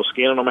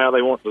 Skinning them out.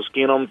 They want to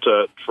skin them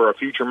for a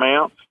future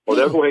mount, or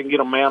they'll go ahead and get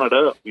them mounted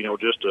up.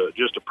 Just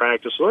to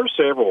practice. So there's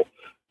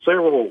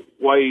several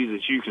ways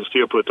that you can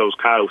still put those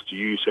coyotes to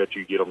use after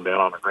you get them down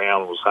on the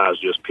ground besides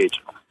just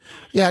pitching them.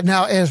 Yeah.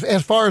 Now,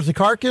 as far as the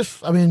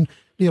carcass, I mean,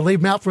 do you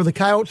leave them out for the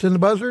coyotes and the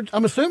buzzards?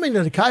 I'm assuming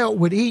that a coyote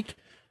would eat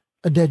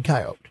a dead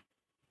coyote.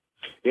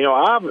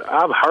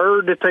 I've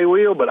heard that they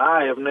will, but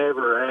I have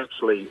never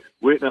actually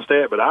witnessed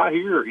that. But I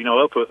hear, up in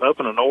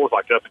the north,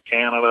 like up in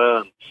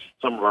Canada and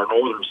some of our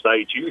northern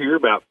states, you hear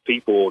about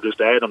people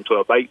just add them to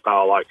a bait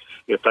pile, like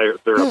if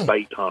they're a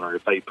bait hunter,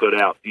 if they put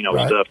out,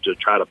 right, stuff to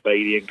try to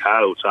bait in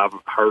coyotes. I've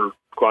heard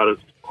quite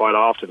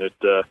often that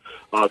a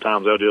lot of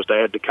times they'll just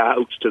add the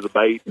coyotes to the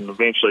bait, and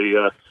eventually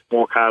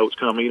more coyotes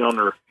come eat on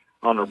their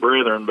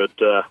brethren, but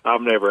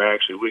I've never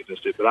actually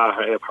witnessed it, but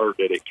I have heard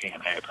that it can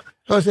happen.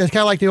 So it's kind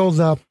of like the old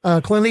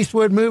Clint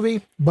Eastwood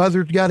movie,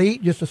 buzzards got to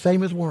eat just the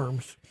same as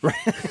worms.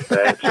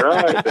 That's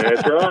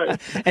right.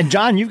 And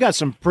John, you've got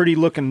some pretty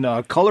looking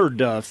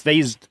colored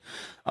phased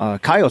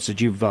coyotes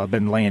that you've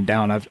been laying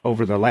down.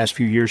 Over the last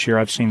few years here,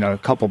 I've seen a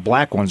couple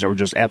black ones that were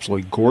just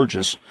absolutely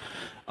gorgeous.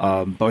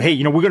 But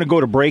hey, we're going to go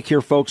to break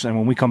here, folks, and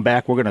when we come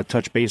back, we're going to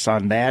touch base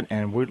on that,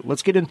 and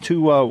let's get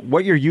into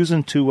what you're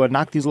using to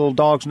knock these little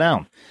dogs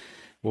down.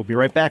 We'll be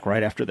right back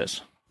right after this.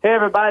 Hey,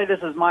 everybody,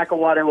 this is Michael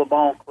Water with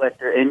Bone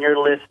Collector, and you're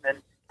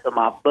listening to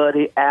my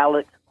buddy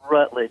Alex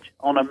Rutledge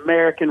on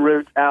American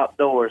Roots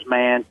Outdoors,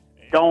 man.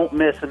 Don't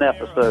miss an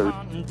episode.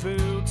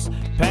 Boots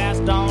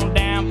passed on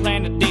down,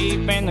 planted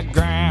deep in the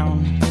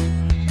ground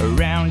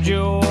around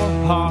your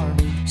heart,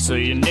 so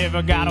you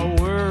never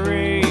gotta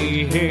worry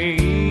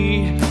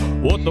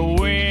what the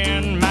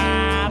wind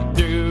might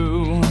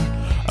do.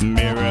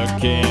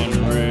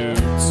 American Roots.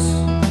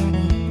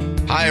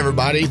 Hi,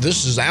 everybody.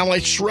 This is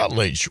Alex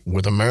Rutledge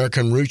with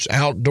American Roots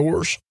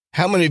Outdoors.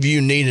 How many of you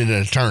need an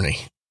attorney?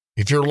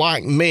 If you're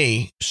like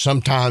me,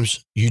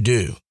 sometimes you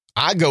do.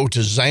 I go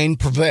to Zane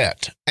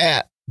Prevet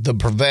at the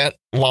Prevet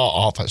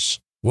Law Office,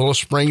 Willow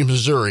Springs,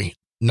 Missouri.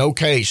 No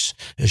case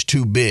is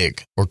too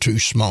big or too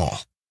small.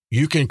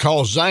 You can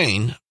call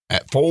Zane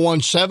at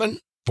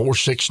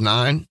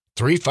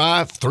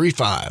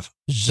 417-469-3535.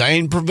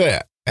 Zane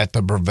Prevet at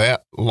the Prevet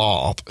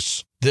Law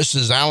Office. This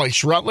is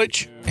Alex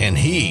Rutledge, and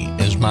he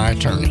is my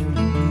attorney.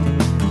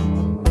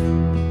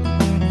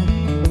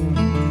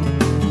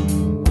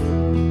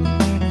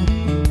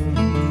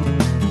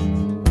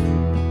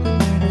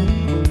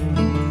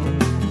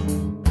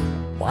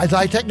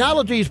 WiseEye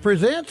Technologies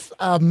presents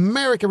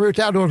American Roots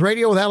Outdoors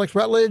Radio with Alex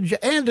Rutledge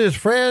and his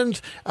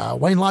friends.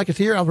 Wayne Locke is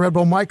here on the Red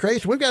Bull Mike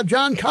Race. We've got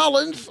Jon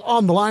Collins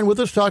on the line with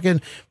us talking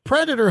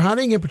predator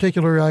hunting, in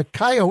particular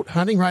coyote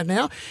hunting right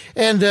now.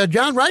 And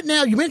John, right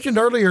now, you mentioned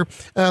earlier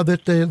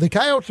that the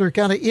coyotes are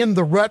kind of in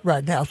the rut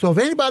right now. So if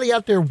anybody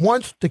out there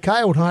wants to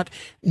coyote hunt,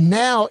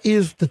 now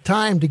is the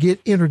time to get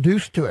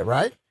introduced to it,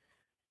 right?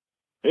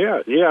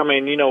 Yeah. I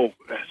mean,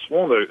 it's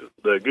one of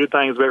the good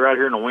things about right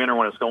here in the winter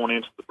when it's going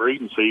into the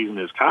breeding season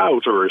is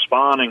coyotes are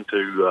responding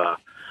to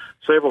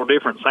several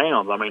different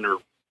sounds. I mean,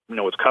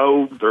 it's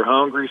cold, they're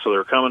hungry, so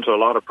they're coming to a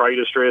lot of prey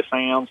distress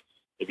sounds.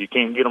 If you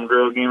can't get them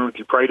drug in with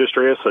your prey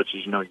distress, such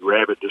as, your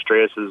rabbit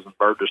distresses and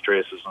bird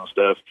distresses and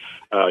stuff,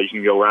 you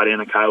can go right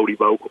into coyote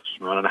vocals,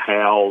 running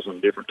howls and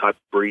different types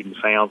of breeding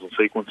sounds and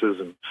sequences.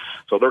 And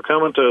so they're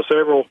coming to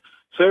several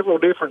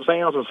different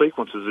sounds and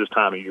sequences this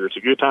time of year. It's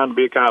a good time to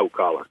be a coyote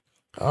caller.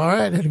 All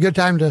right, it's a good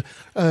time to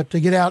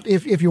get out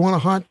if you want to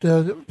hunt.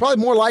 Probably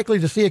more likely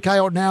to see a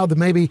coyote now than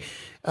maybe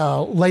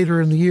later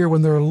in the year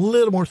when they're a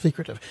little more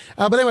secretive.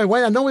 But anyway,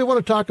 Wayne, I know we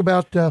want to talk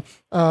about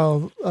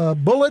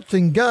bullets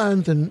and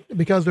guns, and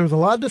because there's a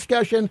lot of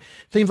discussion.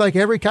 Seems like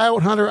every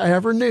coyote hunter I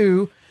ever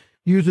knew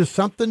uses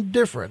something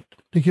different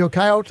to kill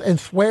coyotes and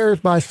swears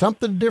by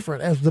something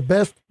different as the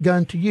best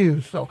gun to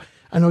use. So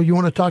I know you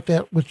want to talk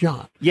that with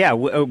John. Yeah,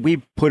 we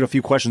put a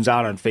few questions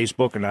out on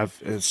Facebook, and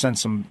I've sent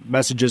some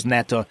messages and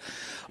that to a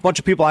bunch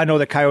of people I know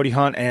that coyote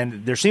hunt,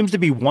 and there seems to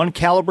be one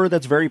caliber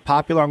that's very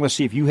popular. I'm going to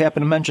see if you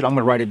happen to mention it. I'm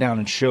going to write it down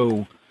and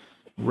show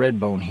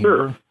Redbone here.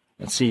 Sure.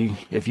 Let's see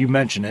if you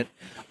mention it.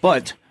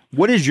 But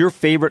what is your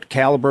favorite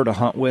caliber to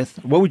hunt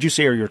with? What would you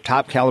say are your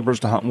top calibers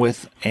to hunt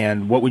with,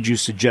 and what would you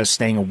suggest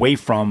staying away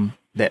from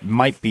that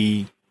might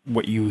be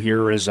what you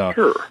hear is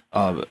a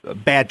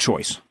bad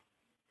choice?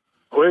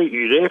 Well,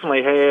 you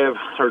definitely have,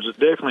 there's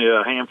definitely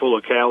a handful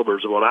of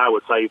calibers of what I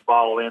would say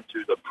fall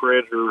into the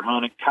predator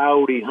hunting,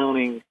 coyote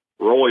hunting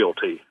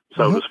royalty,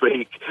 so to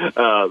speak.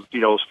 A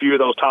few of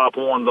those top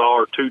ones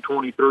are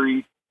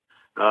 223,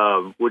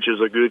 which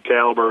is a good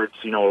caliber. It's,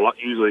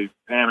 usually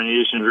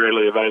ammunition is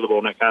readily available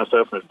and that kind of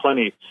stuff, and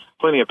there's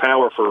plenty of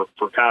power for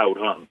coyote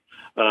hunting.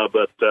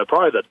 But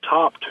probably the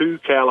top two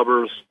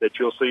calibers that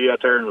you'll see out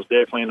there, and was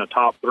definitely in the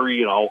top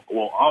three, and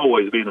will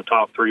always be in the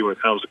top three when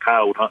it comes to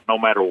coyote hunting, no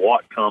matter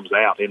what comes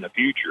out in the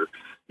future,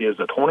 is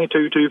the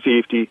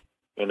 22-250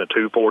 and the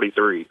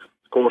 243.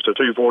 Of course, the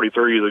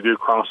 243 is a good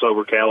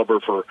crossover caliber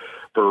for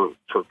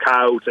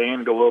coyotes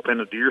and go up in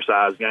the deer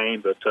size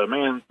game. But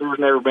man, there's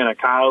never been a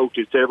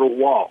coyote that's ever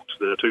walked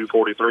that a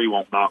 243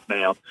 won't knock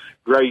down.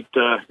 Great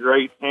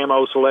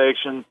ammo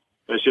selection.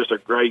 It's just a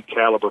great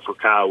caliber for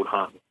coyote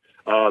hunting.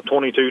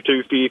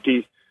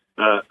 22-250,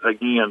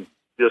 again,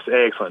 just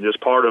excellent.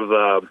 Just part of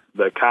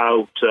the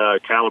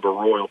coyote caliber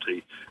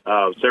royalty.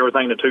 It's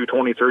everything the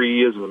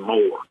 223 is and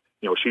more.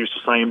 Shoots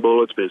the same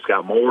bullets, but it's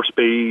got more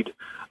speed,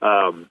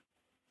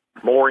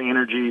 more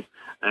energy,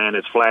 and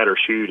it's flatter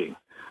shooting.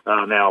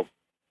 Now,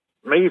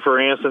 me, for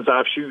instance,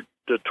 I've shoot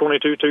the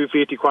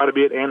 22-250 quite a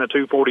bit and the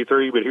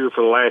 243, but here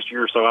for the last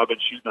year or so, I've been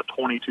shooting a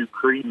 22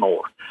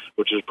 Creedmoor,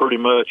 which is pretty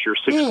much your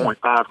 6.5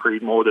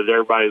 Creedmoor that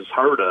everybody's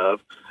heard of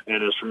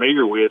and is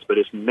familiar with, but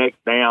it's neck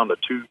down to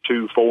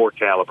 224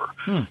 caliber.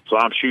 So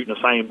I'm shooting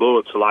the same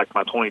bullets like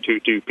my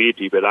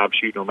 22-250, but I'm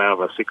shooting them out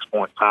of a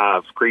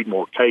 6.5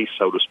 Creedmoor case,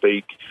 so to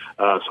speak.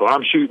 So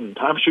I'm shooting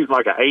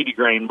like a 80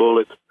 grain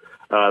bullet.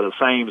 The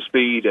same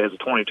speed as a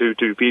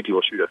 22-250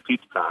 will shoot a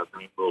 55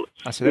 grain bullet.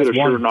 I say that's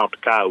shooting off the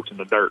coyotes in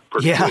the dirt.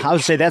 Yeah, quick. I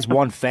would say that's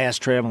one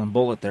fast traveling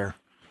bullet there.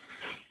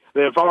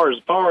 Then as far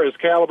as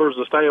calibers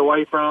to stay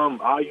away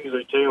from, I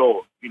usually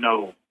tell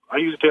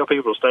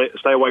people to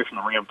stay away from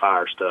the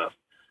rimfire stuff.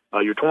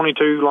 Your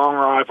 22 long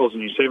rifles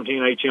and your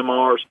 17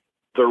 HMRs,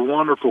 they're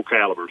wonderful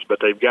calibers, but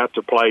they've got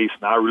their place,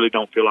 and I really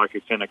don't feel like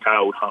it's in the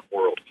coyote hunt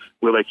world.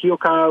 Will they kill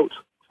coyotes?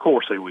 Of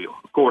course they will.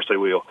 Of course they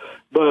will.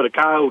 But a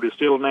coyote is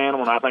still an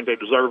animal, and I think they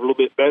deserve a little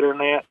bit better than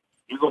that.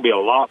 You're going to be a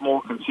lot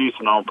more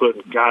consistent on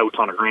putting coyotes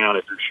on the ground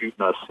if you're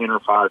shooting a center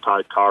fire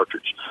type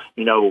cartridge.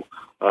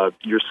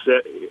 You're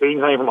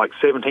anything from like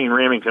 17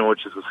 Remington,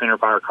 which is a center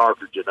fire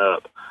cartridge, and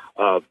up.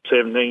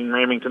 17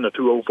 Remington, the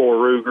 204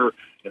 Ruger,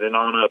 and then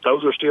on up.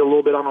 Those are still a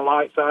little bit on the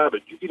light side,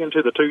 but you get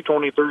into the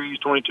 223s,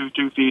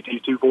 22-250s,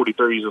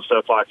 243s, and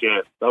stuff like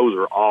that. Those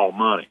are all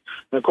money.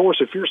 And of course,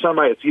 if you're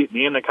somebody that's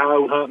getting into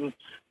coyote hunting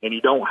and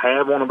you don't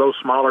have one of those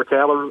smaller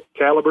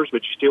calibers,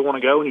 but you still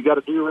want to go and you got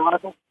a deer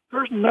rifle,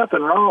 there's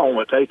nothing wrong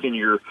with taking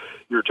your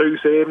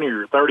 270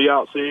 or your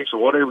 30-06 or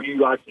whatever you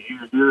like to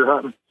use deer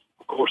hunting.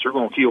 Of course, they're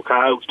going to kill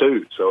coyotes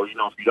too. So, if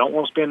you don't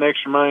want to spend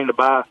extra money to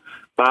buy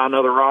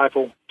another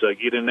rifle to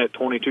get in that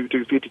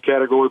 22-250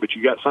 category, but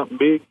you got something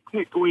big,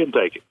 go ahead and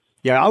take it.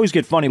 Yeah, I always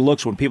get funny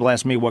looks when people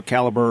ask me what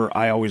caliber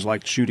I always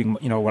like shooting,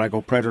 when I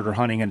go predator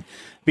hunting. And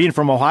being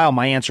from Ohio,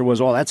 my answer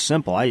was, oh, that's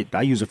simple. I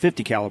use a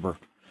 50 caliber.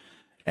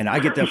 And I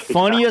get the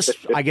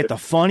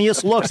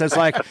funniest looks. That's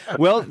like,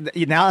 well,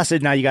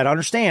 now you got to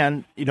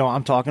understand,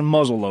 I'm talking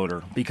muzzle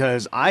loader,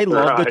 because I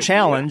love the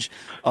challenge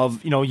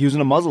of,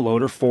 using a muzzle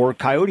loader for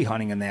coyote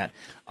hunting and that.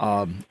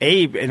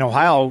 In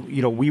Ohio,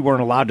 we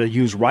weren't allowed to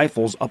use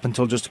rifles up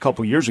until just a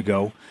couple years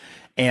ago.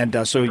 And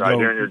so during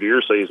your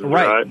deer season,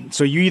 right?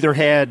 So you either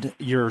had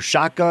your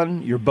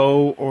shotgun, your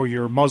bow, or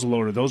your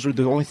muzzleloader. Those are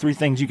the only three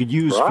things you could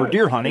use for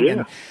deer hunting. Yeah.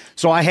 And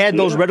so I had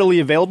those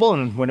readily available.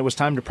 And when it was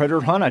time to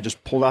predator hunt, I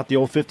just pulled out the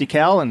old 50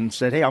 cal and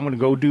said, "Hey, I'm going to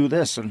go do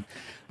this."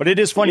 But it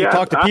is funny to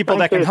talk to people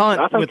that can hunt.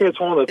 I think it's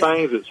one of the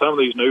things that some of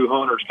these new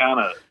hunters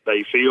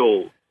they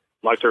feel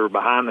like they're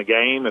behind the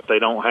game if they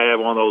don't have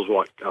one of those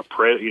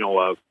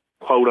a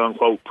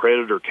quote-unquote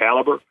predator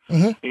caliber.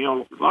 Mm-hmm.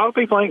 A lot of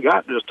people ain't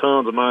got just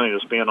tons of money to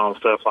spend on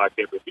stuff like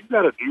that. But if you've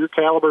got a deer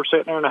caliber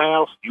sitting there in the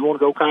house, you want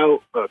to go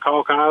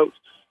call coyotes,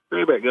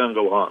 grab that gun and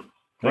go hunting.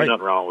 There's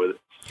nothing wrong with it.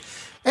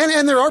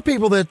 And there are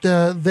people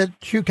that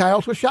shoot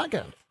coyotes with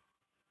shotguns.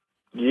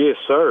 Yes,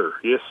 sir.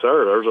 Yes,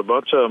 sir. There's a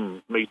bunch of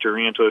them meet your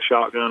into a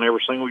shotgun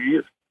every single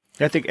year.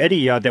 I think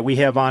Eddie that we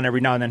have on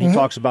every now and then, he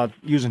talks about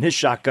using his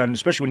shotgun,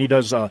 especially when he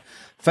does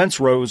fence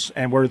rows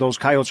and where those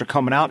coyotes are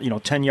coming out,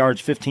 10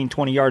 yards, 15,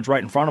 20 yards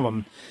right in front of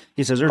them.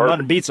 He says there's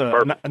nothing beats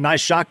a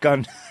nice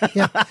shotgun.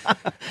 Yeah.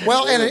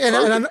 Well,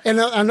 and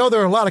I know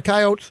there are a lot of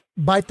coyotes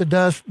bite the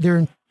dust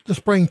during the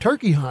spring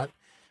turkey hunt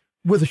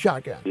with a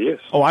shotgun. Yes.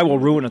 Oh, I will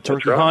ruin a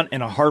turkey hunt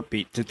in a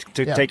heartbeat to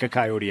take a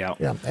coyote out.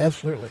 Yeah,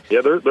 absolutely.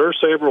 Yeah, there's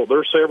several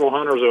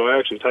hunters who will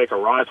actually take a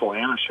rifle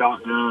and a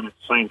shotgun at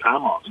the same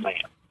time on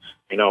stand.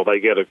 They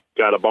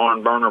got a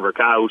barn burner of a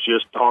coyote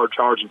just hard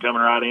charging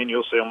coming right in.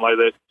 You'll see them lay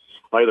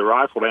the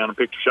rifle down and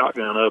pick the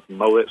shotgun up and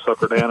mow that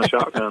sucker down a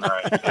shotgun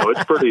range.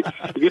 It's pretty.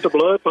 You get the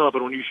blood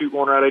pumping when you shoot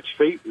one right at your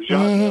feet with a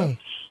shotgun.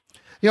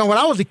 When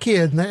I was a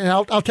kid, and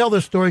I'll tell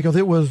this story because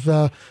it was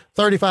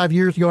 35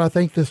 years ago. I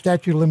think the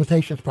statute of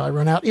limitations probably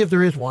run out, if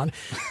there is one.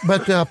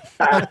 But a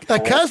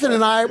cousin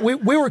and I,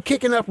 we were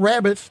kicking up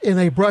rabbits in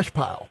a brush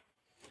pile.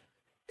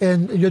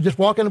 And you're just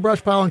walking the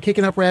brush pile and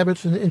kicking up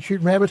rabbits and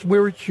shooting rabbits. We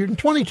were shooting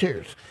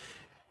 22s.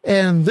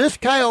 And this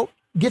coyote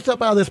gets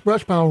up out of this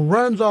brush pile and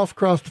runs off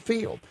across the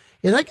field.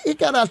 And it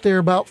got out there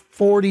about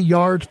 40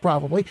 yards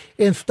probably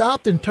and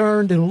stopped and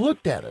turned and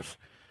looked at us.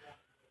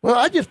 Well,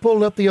 I just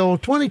pulled up the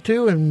old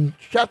 22 and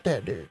shot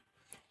that dude.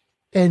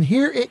 And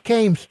here it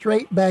came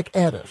straight back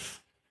at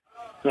us.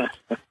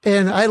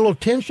 And I had a little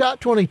 10-shot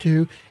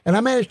 22, and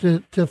I managed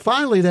to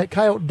finally, that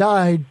coyote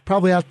died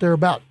probably out there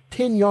about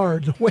 10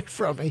 yards away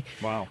from me.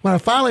 Wow. When I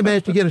finally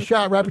managed to get a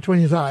shot right between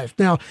his eyes.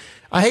 Now,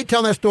 I hate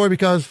telling that story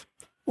because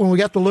when we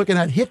got to looking,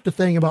 I'd hit the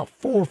thing about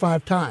 4 or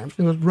 5 times.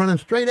 It was running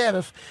straight at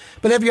us.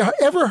 But have you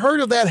ever heard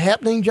of that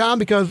happening, John?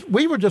 Because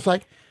we were just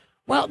like,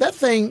 wow, that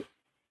thing,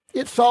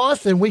 it saw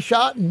us and we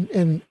shot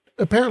and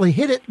apparently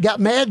hit it, got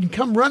mad and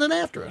come running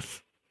after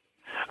us.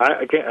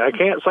 I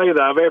can't say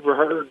that I've ever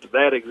heard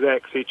that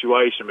exact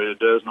situation, but it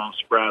does not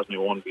surprise me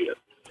one bit.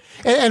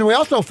 And we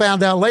also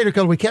found out later,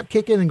 because we kept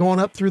kicking and going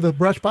up through the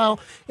brush pile,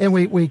 and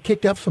we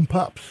kicked up some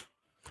pups.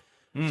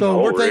 So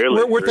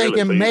we're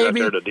thinking so maybe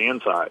the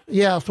den site.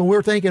 Yeah, so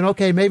we're thinking,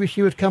 okay, maybe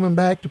she was coming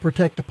back to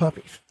protect the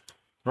puppies.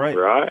 Right.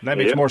 That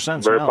makes more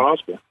sense. Very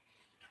possible.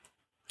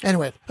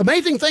 Anyway,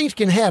 amazing things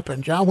can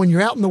happen, John. When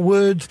you're out in the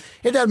woods,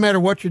 it doesn't matter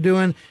what you're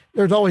doing.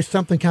 There's always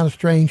something kind of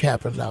strange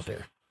happens out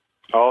there.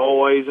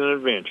 Always an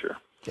adventure.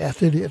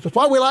 Yes, it is. That's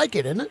why we like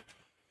it, isn't it?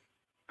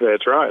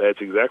 That's right. That's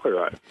exactly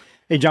right.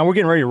 Hey, John, we're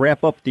getting ready to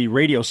wrap up the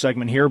radio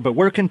segment here, but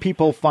where can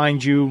people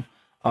find you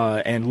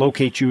and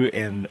locate you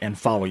and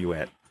follow you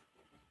at?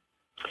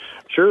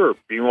 Sure.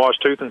 You can watch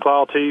Tooth and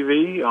Claw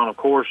TV on, of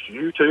course,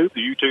 YouTube.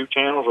 The YouTube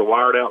channels are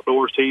Wired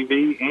Outdoors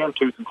TV and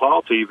Tooth and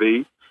Claw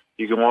TV.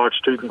 You can watch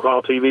Tooth and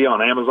Claw TV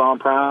on Amazon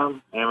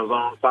Prime,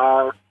 Amazon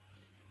Fire,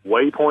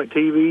 Waypoint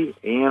TV,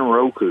 and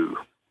Roku.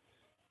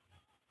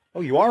 Oh,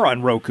 you are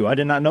on Roku. I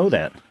did not know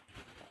that.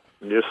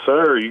 Yes,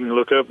 sir. You can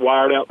look up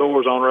Wired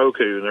Outdoors on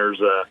Roku, and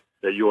there's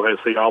you'll have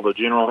to see all the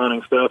general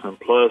hunting stuff, and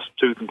plus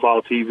Tooth and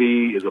Claw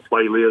TV is a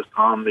playlist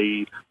on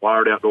the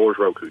Wired Outdoors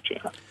Roku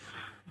channel.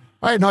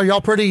 All right, now y'all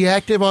pretty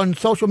active on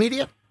social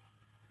media?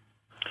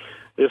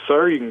 Yes,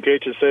 sir. You can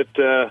catch us at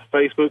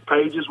Facebook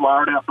pages,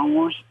 Wired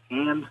Outdoors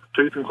and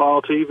Tooth and Claw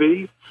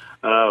TV.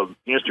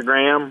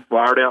 Instagram,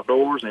 Wired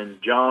Outdoors,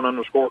 and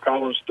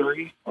Jon_Collins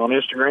 3 on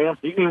Instagram.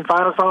 You can even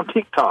find us on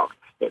TikTok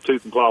at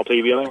Tooth and Claw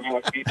TV. I think we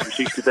like 50 or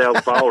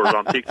 60,000 followers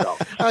on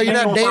TikTok. Oh, you're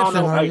not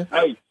dancing, are you?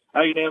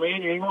 Hey, now,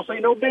 man, you ain't going to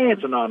see no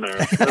dancing on there.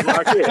 Nothing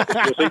like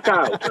that. You'll see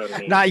coyotes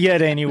running in. Not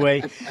yet,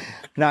 anyway.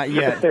 Not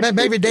yet.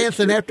 Maybe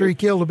dancing after he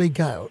killed a big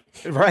coyote.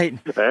 Right.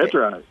 That's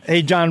right.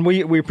 Hey, John,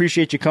 we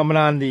appreciate you coming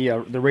on the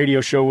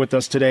radio show with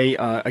us today.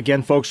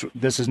 Again, folks,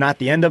 this is not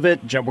the end of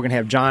it. We're going to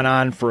have John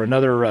on for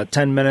another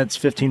 10 minutes,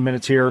 15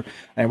 minutes here,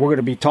 and we're going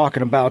to be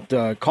talking about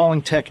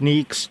calling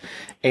techniques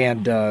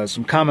and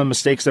some common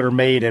mistakes that are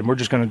made, and we're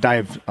just going to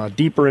dive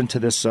deeper into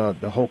this,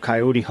 the whole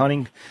coyote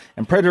hunting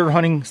and predator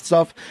hunting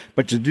stuff.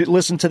 But to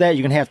listen to that,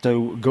 you're going to have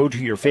to go to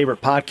your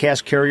favorite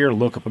podcast carrier,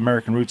 look up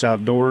American Roots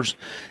Outdoors,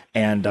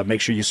 and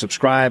make sure you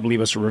subscribe,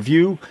 leave us a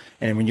review.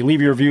 And when you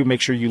leave your review,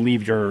 make sure you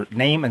leave your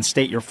name and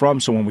state you're from,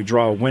 so when we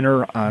draw a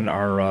winner on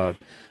our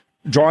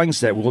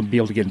drawings, that we'll be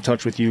able to get in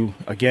touch with you.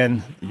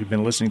 Again, you've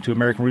been listening to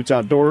American Roots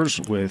Outdoors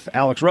with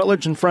Alex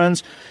Rutledge and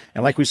friends.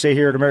 And like we say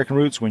here at American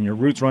Roots, when your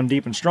roots run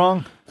deep and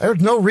strong,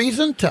 there's no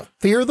reason to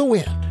fear the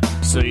wind.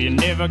 So you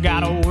never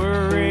gotta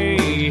worry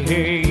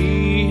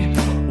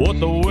what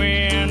the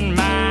wind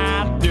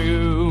might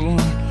do.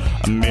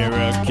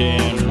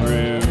 American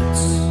Roots.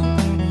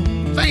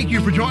 Thank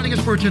you for joining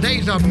us for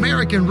today's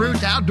American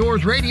Roots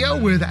Outdoors Radio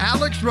with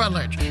Alex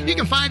Rutledge. You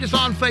can find us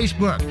on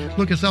Facebook.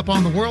 Look us up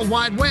on the World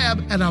Wide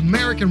Web at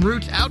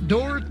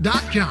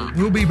AmericanRootsOutdoors.com.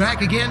 We'll be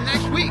back again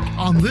next week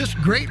on this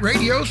great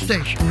radio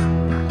station.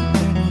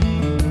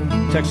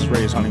 Texas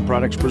Raised Hunting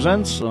Products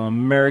presents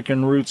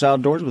American Roots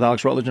Outdoors with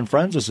Alex Rutledge and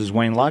friends. This is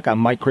Wayne Locke. I'm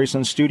Mike Crayson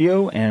in the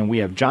studio, and we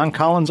have Jon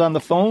Collins on the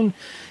phone.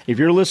 If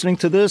you're listening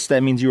to this,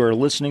 that means you are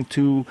listening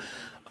to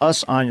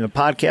us on the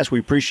podcast. We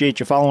appreciate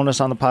you following us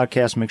on the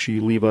podcast. Make sure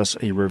you leave us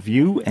a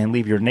review and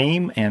leave your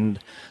name and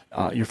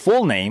your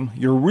full name,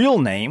 your real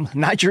name,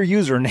 not your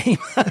username,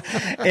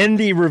 in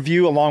the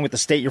review along with the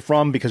state you're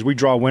from, because we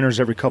draw winners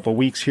every couple of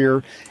weeks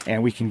here,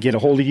 and we can get a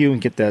hold of you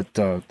and get that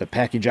the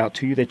package out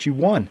to you that you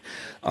won.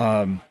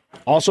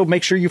 Also,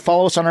 make sure you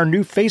follow us on our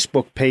new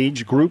Facebook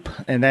page group,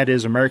 and that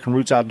is American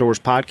Roots Outdoors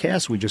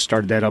Podcast. We just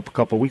started that up a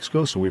couple of weeks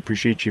ago, so we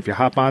appreciate you if you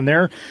hop on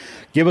there.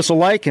 Give us a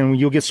like, and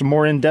you'll get some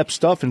more in-depth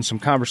stuff and some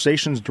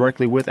conversations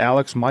directly with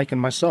Alex, Mike,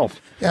 and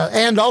myself. Yeah,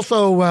 and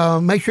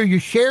also make sure you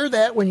share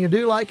that when you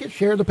do like it.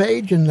 Share the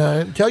page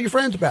and tell your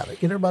friends about it.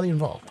 Get everybody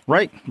involved.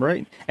 Right.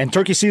 And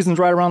turkey season's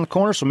right around the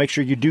corner, so make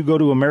sure you do go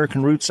to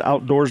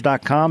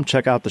AmericanRootsOutdoors.com.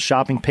 Check out the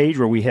shopping page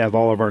where we have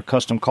all of our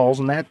custom calls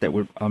and that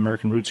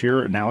American Roots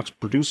here and Alex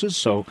produces.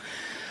 So,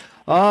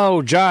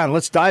 John,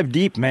 let's dive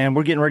deep, man.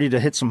 We're getting ready to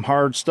hit some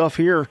hard stuff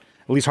here.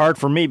 At least hard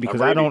for me, because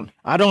I don't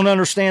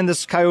understand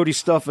this coyote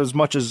stuff as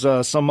much as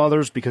some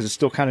others, because it's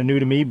still kind of new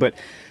to me. But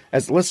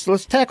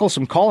let's tackle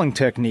some calling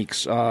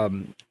techniques.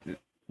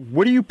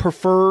 What do you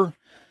prefer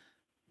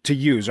to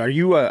use? Are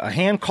you a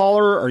hand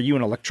caller? Are you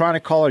an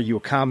electronic caller? Are you a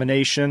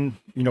combination?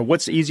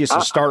 What's the easiest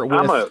to start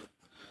with?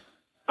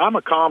 I'm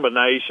a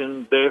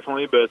combination,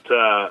 definitely, but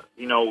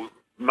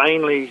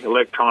mainly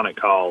electronic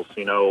calls.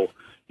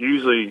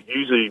 Usually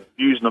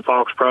using the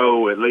Fox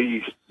Pro at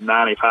least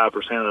 95%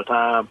 of the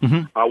time.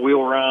 Mm-hmm.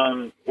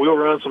 We'll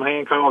run some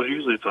hand calls.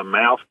 Usually it's a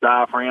mouth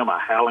diaphragm, a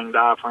howling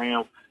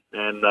diaphragm,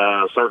 and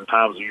certain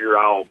times of year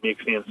I'll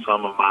mix in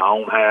some of my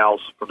own howls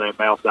for that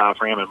mouth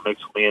diaphragm and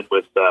mix them in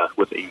with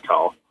the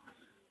e-call.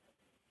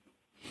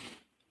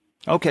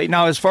 Okay,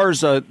 now as far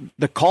as the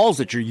calls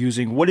that you're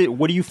using, what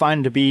do you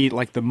find to be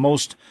like the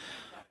most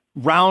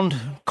round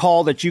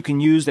call that you can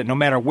use, that no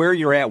matter where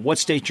you're at, what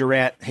state you're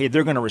at, hey,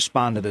 they're going to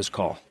respond to this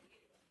call?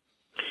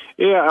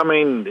 Yeah, I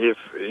mean, if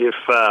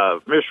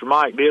Mr.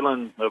 Mike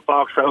Dillon of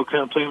Fox Pro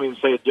come to me and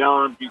said,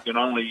 John, you can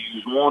only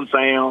use one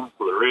sound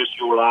for the rest of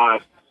your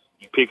life,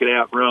 you pick it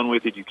out and run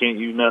with it, you can't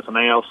use nothing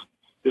else,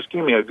 just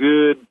give me a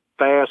good,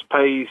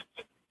 fast-paced,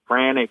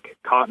 frantic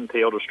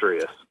cottontail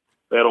distress.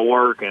 That'll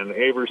work in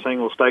every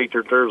single state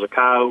that there's a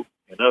coyote,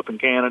 and up in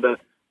Canada,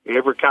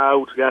 every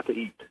coyote's got to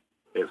eat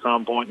at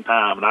some point in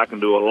time, and I can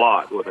do a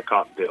lot with a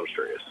cottontail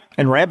distress.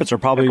 And rabbits are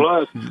probably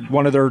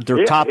one of their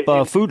top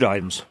food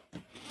items.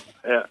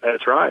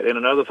 That's right. And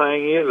another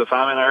thing is, if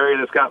I'm in an area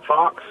that's got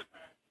fox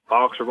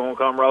are going to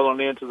come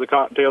rolling into the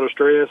cottontail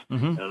distress.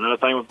 Mm-hmm. And another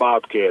thing with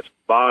bobcats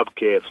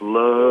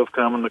love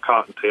coming to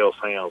cottontail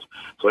sounds.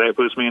 So that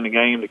puts me in the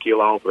game to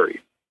kill all three.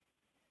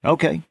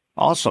 Okay,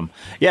 awesome.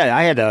 Yeah,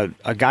 I had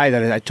a guy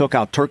that I took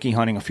out turkey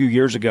hunting a few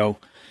years ago,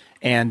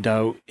 and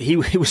he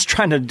was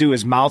trying to do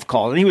his mouth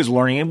call, and he was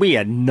learning, and we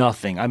had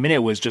nothing. I mean,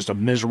 it was just a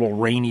miserable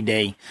rainy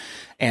day.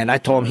 And I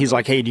told him, he's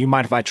like, hey, do you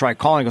mind if I try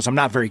calling? He goes, I'm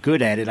not very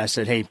good at it. I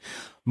said, hey,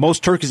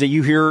 most turkeys that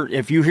you hear,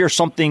 if you hear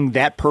something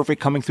that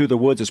perfect coming through the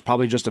woods, it's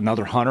probably just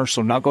another hunter.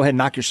 So now go ahead and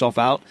knock yourself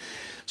out.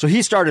 So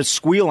he started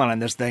squealing on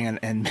this thing,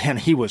 and man,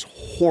 he was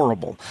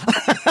horrible.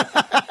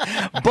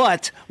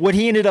 But what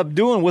he ended up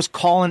doing was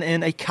calling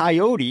in a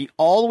coyote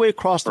all the way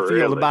across the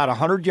field, about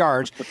 100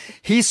 yards.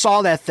 He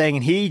saw that thing,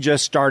 and he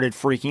just started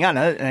freaking out.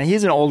 And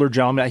he's an older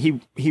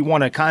gentleman. He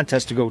won a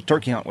contest to go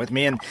turkey hunt with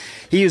me, and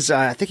he was,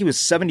 I think he was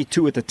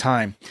 72 at the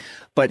time.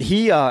 But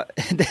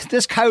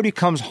this coyote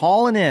comes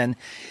hauling in.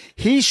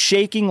 He's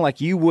shaking like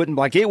you wouldn't,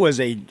 like it was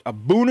a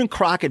Boone and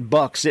Crockett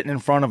buck sitting in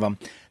front of him.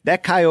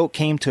 That coyote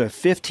came to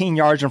 15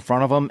 yards in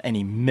front of him, and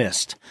he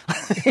missed.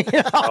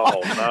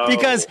 Oh, no.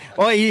 Because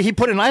he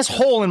put a nice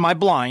hole in my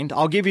blind.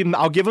 I'll give him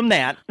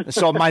that.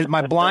 So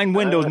my blind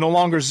windows no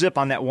longer zip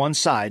on that one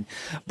side.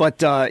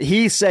 But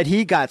he said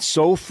he got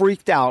so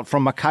freaked out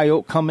from a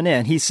coyote coming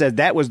in. He said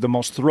that was the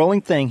most thrilling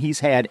thing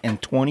he's had in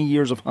 20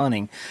 years of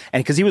hunting,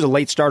 and because he was a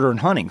late starter in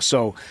hunting,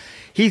 so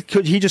he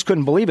just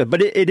couldn't believe it.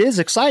 But it is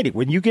exciting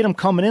when you get him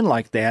coming in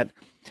like that,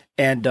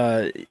 and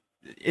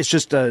it's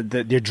just the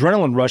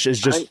adrenaline rush is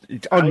just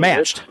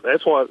unmatched.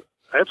 That's what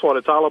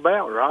it's all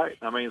about, right?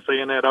 I mean,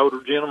 seeing that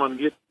older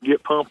gentleman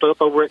get pumped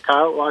up over that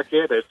coyote like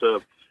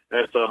that,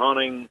 that's a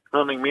hunting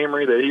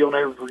memory that he'll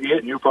never forget,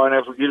 and you'll probably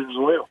never forget it as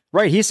well.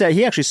 Right. He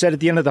actually said at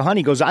the end of the hunt,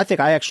 he goes, I think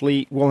I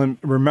actually will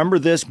remember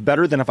this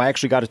better than if I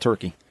actually got a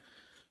turkey.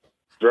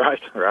 Right.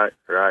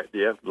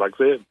 Yeah, like I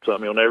said,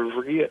 something you'll never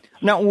forget.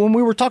 Now, when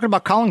we were talking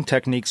about calling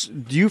techniques,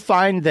 do you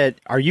find that,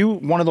 are you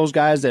one of those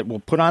guys that will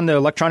put on the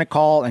electronic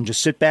call and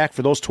just sit back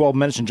for those 12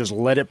 minutes and just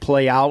let it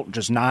play out,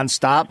 just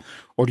nonstop?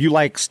 Or do you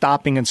like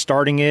stopping and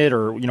starting it?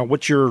 Or,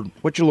 what's your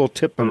little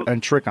tip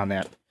and trick on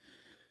that?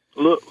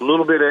 A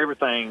little bit of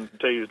everything, to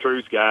tell you the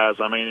truth, guys.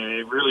 I mean,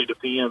 it really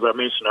depends. I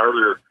mentioned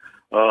earlier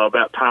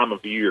about time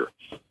of year.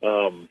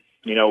 During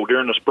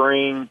the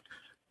spring,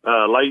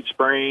 late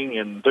spring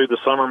and through the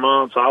summer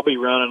months, I'll be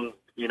running,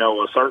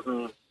 a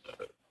certain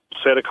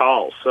set of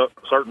calls, a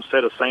certain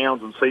set of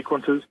sounds and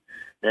sequences,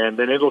 and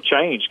then it'll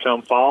change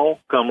come fall,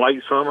 come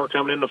late summer,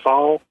 coming into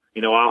fall.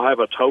 I'll have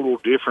a total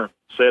different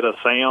set of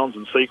sounds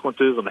and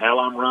sequences and how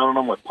I'm running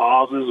them with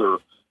pauses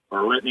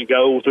or letting you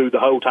go through the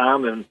whole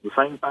time. And the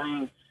same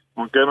thing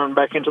we're getting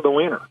back into the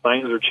winter.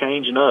 Things are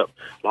changing up.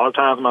 A lot of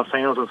times my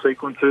sounds and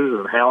sequences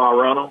and how I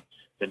run them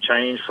can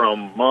change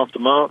from month to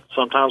month,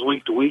 sometimes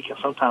week to week, and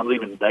sometimes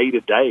even day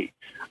to day.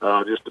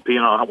 Just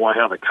depending on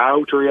how the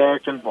coyotes are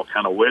reacting, what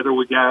kind of weather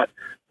we got,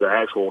 the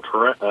actual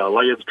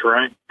lay of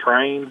the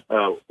terrain,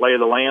 lay of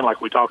the land,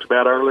 like we talked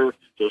about earlier.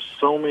 There's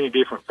so many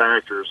different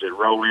factors that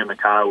roll in the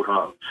coyote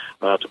hunt.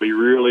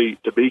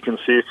 To be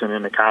consistent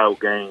in the coyote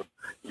game,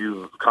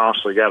 you've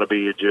constantly got to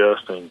be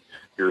adjusting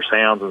your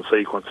sounds and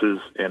sequences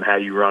and how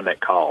you run that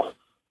call.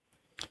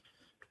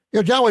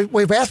 John,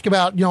 we've asked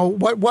about,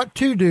 what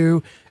to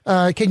do.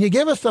 Can you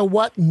give us a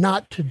what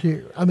not to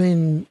do? I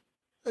mean,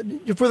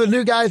 for the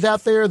new guys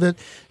out there that,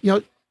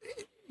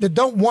 that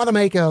don't want to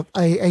make a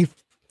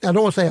I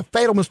don't want to say a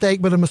fatal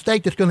mistake, but a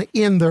mistake that's going to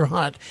end their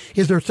hunt.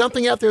 Is there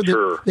something out there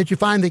that you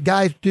find that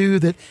guys do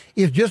that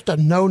is just a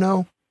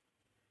no-no?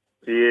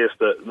 Yes,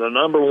 the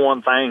number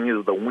one thing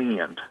is the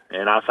wind,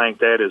 and I think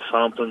that is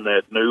something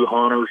that new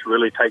hunters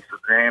really take for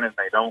granted.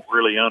 They don't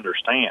really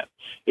understand,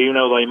 even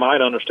though they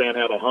might understand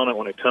how to hunt it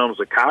when it comes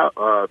to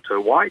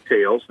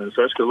whitetails and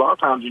such. Because a lot of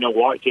times,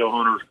 whitetail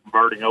hunters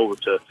converting over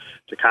to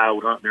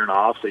coyote hunting during the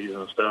off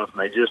season and stuff, and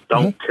they just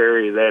don't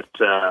carry that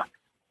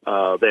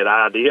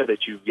idea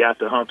that you've got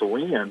to hunt the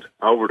wind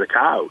over to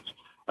coyotes.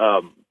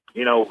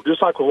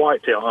 Just like with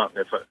whitetail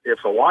hunting, if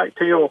a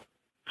whitetail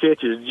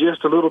catches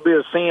just a little bit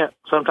of scent,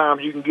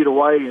 sometimes you can get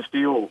away and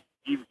still,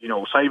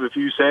 save a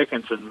few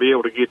seconds and be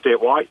able to get that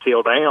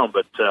whitetail down.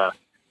 But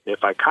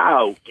if a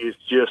coyote is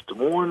just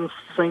one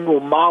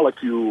single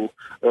molecule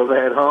of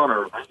that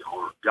hunter, they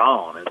are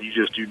gone, and you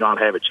just do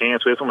not have a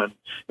chance with them. And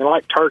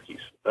like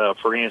turkeys,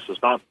 for instance,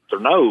 not their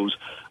nose,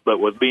 but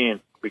with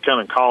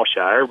becoming call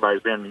shy.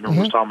 Everybody's been, we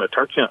was talking about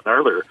turkey hunting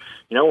earlier.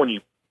 When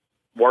you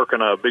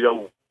working a big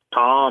old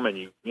tom and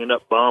you end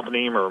up bumping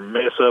him or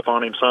mess up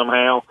on him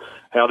somehow,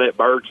 how that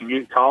bird can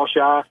get call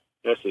shy,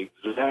 that's the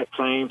exact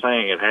same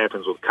thing that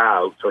happens with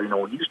coyotes. So,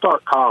 when you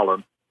start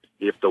calling,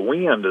 if the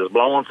wind is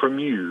blowing from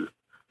you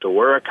to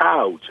where a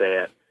coyote's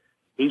at,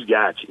 he's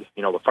got you.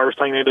 The first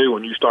thing they do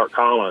when you start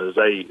calling is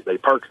they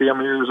perk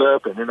them ears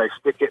up and then they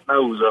stick that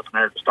nose up in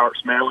there to start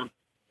smelling.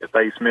 If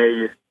they smell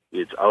you,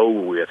 it's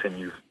over with, and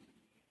you've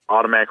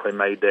automatically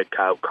made that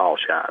coyote call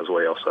shy as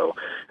well. So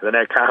then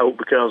that coyote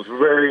becomes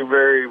very,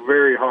 very,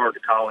 very hard to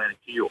call in and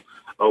kill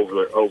over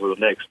the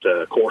next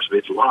course of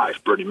its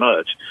life, pretty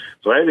much.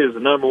 So that is the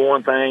number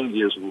one thing: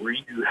 is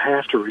you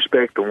have to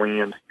respect the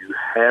wind. You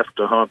have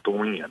to hunt the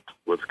wind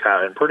with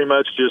coyote, and pretty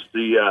much just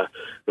the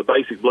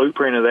basic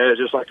blueprint of that is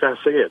just like I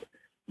said: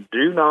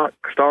 do not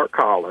start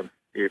calling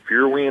if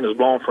your wind is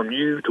blowing from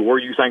you to where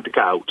you think the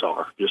coyotes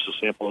are. Just as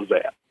simple as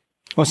that.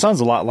 Well, it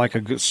sounds a lot like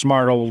a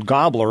smart old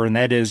gobbler, and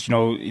that is,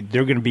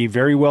 they're going to be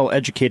very well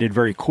educated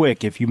very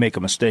quick if you make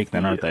a mistake,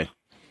 then, aren't they?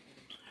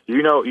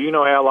 You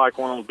know how like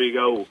one of those big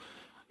old,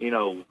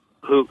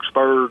 hook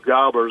spurred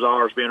gobblers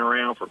has been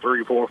around for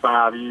 3, 4,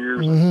 5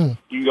 years. Mm-hmm.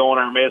 You go in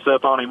there and mess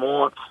up on him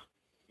once,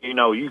 ain't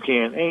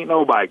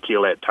nobody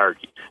kill that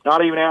turkey.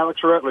 Not even Alex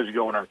Rutledge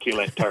go in there and kill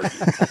that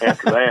turkey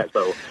after that.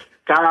 So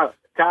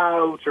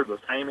coyotes are the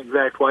same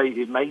exact way.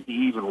 It may be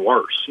even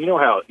worse.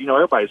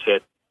 Everybody's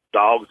had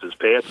dogs as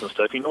pets and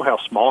stuff. You know how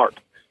smart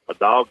a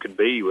dog can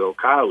be. Well,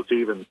 coyotes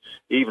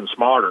even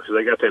smarter because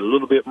they got that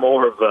little bit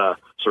more of a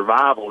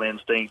survival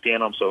instinct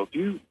in them. So if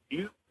you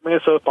mess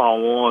up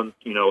on one,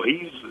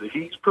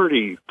 he's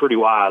pretty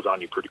wise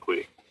on you pretty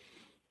quick.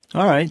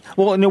 All right.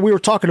 Well, we were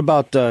talking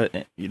about,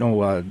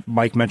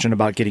 Mike mentioned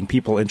about getting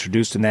people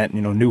introduced in that,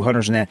 new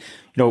hunters and that.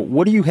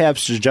 What do you have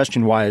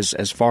suggestion-wise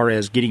as far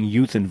as getting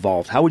youth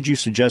involved? How would you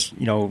suggest,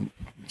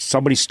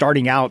 somebody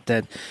starting out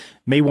that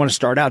may want to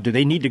start out? Do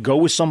they need to go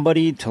with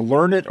somebody to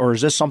learn it, or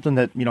is this something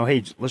that,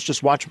 hey, let's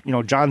just watch,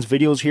 John's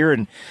videos here,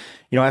 and,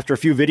 after a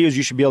few videos,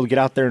 you should be able to get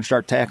out there and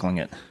start tackling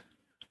it?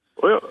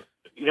 Well,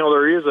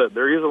 there is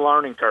a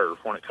learning curve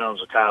when it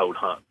comes to coyote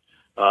hunt.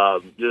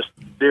 Just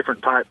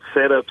different type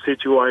setup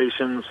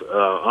situations,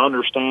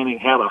 understanding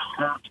how to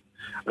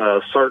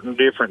hunt certain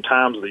different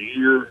times of the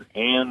year,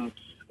 and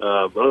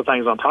other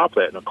things on top of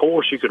that. And of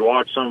course, you could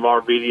watch some of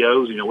our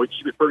videos. We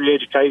keep it pretty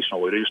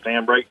educational. We do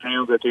stand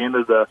breakdowns at the end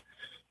of the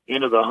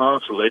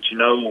hunt to let you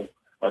know.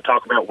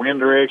 Talk about wind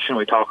direction.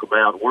 We talk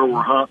about where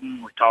we're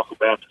hunting. We talk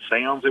about the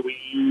sounds that we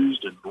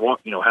used and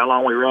how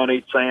long we run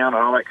each sound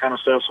and all that kind of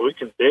stuff. So we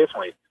can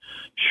definitely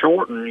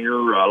shorten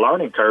your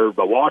learning curve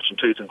by watching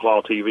Tooth and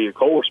Claw TV, of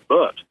course.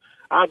 But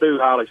I do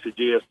highly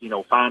suggest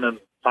finding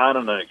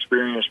an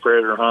experienced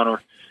predator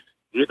hunter,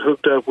 get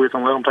hooked up with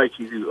them, let them take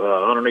you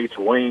underneath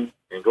the wing,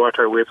 and go out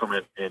there with them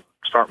and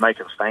start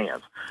making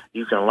stands.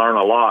 You can learn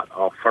a lot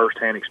off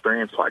firsthand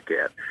experience like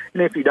that.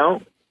 And if you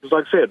don't, just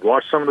like I said,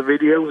 watch some of the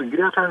videos and get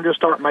out there and just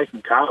start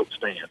making coyote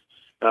stands.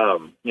 I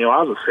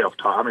was a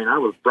self-taught. I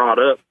was brought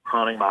up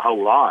hunting my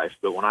whole life,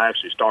 but when I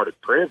actually started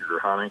predator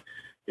hunting,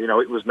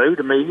 it was new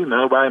to me.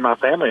 Nobody in my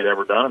family had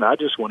ever done it. I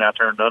just went out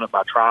there and done it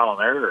by trial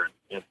and error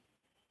and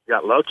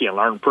got lucky and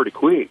learned pretty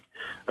quick.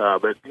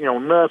 But,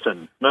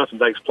 nothing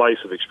takes place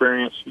of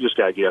experience. You just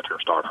got to get out there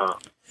and start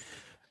hunting.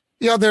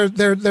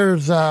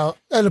 There's an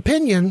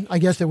opinion, I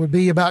guess it would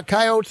be, about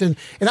coyotes, and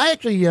I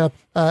actually have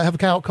a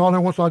coyote call every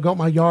once in a while. I go out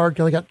my yard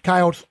because I got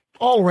coyotes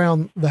all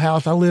around the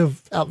house. I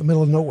live out in the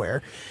middle of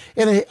nowhere,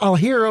 and I'll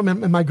hear them.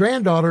 And my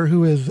granddaughter,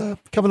 who is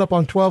coming up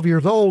on 12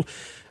 years old,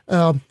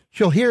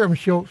 she'll hear them.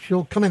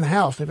 She'll come in the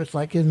house if it's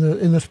like in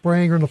the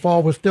spring or in the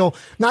fall, but still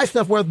nice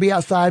enough weather to be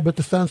outside, but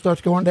the sun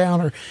starts going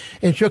down,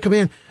 and she'll come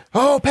in.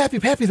 Oh, Pappy,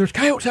 there's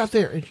coyotes out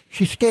there. And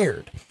she's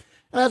scared.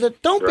 And I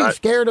said, don't be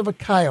scared of a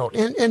coyote.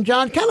 And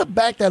John, kind of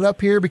back that up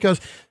here,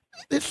 because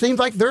it seems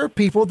like there are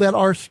people that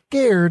are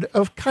scared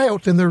of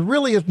coyotes, and there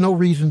really is no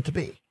reason to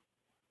be.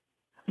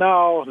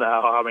 No.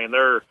 I mean,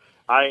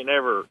 I ain't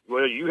never.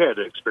 Well, you had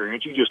the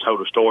experience. You just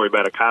told a story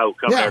about a coyote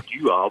coming after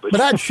you all, but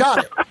I'd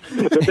shot it.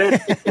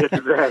 But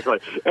exactly.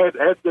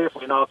 That's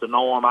definitely not the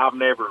norm. I've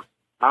never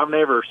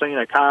seen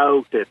a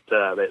coyote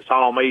that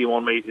saw me and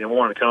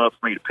wanted to come up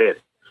for me to pet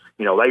it.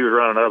 They was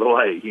running the other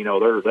way.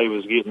 They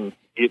was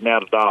getting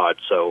out of Dodge.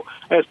 So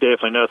that's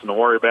definitely nothing to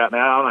worry about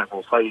now. I'm not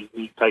going to say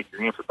you take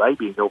your infant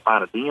baby and go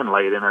find a den,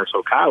 lay it in there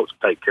so coyotes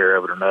can take care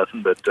of it or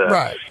nothing. But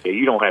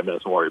you don't have nothing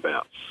to worry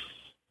about.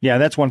 Yeah,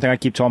 that's one thing I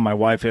keep telling my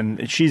wife,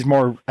 and she's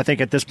more, I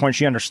think at this point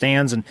she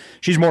understands, and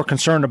she's more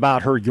concerned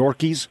about her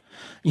Yorkies,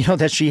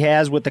 that she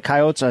has with the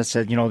coyotes. I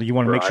said, you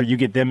want to make sure you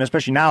get them,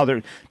 especially now.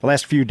 The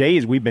last few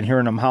days we've been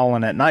hearing them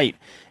howling at night,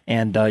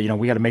 and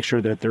we got to make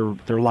sure that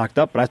they're locked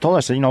up. But I told her, I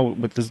said,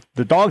 with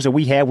the dogs that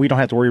we have, we don't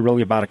have to worry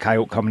really about a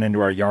coyote coming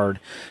into our yard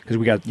because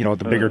we got the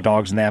bigger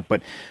dogs and that.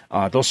 But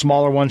those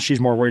smaller ones, she's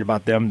more worried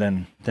about them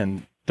than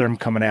them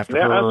coming after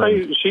her. I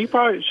say she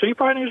probably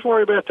needs to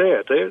worry about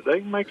that. They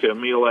can make a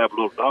meal out of a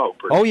little dog.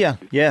 Oh yeah.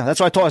 That's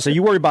what I told her. I said,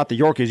 you worry about the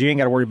Yorkies, you ain't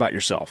got to worry about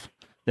yourself.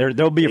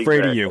 They'll be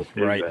afraid of you,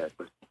 right?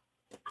 Exactly.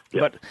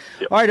 But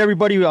all right,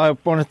 everybody, I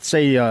want to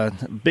say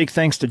big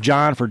thanks to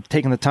John for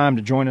taking the time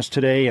to join us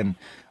today. And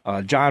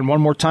John,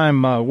 one more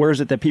time, where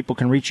is it that people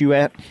can reach you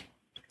at?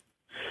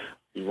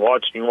 You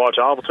can watch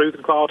all the Tooth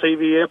and Claw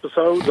TV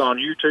episodes on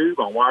YouTube,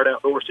 on Wired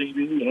Outdoors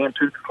TV and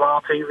Tooth and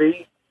Claw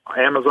TV,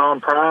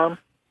 Amazon Prime,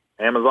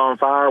 Amazon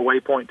Fire,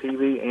 Waypoint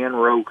TV, and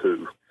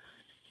Roku.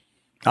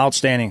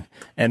 Outstanding.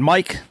 And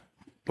Mike,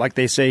 like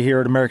they say here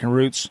at American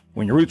Roots,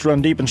 when your roots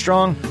run deep and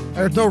strong,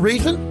 there's no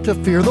reason to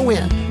fear the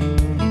wind.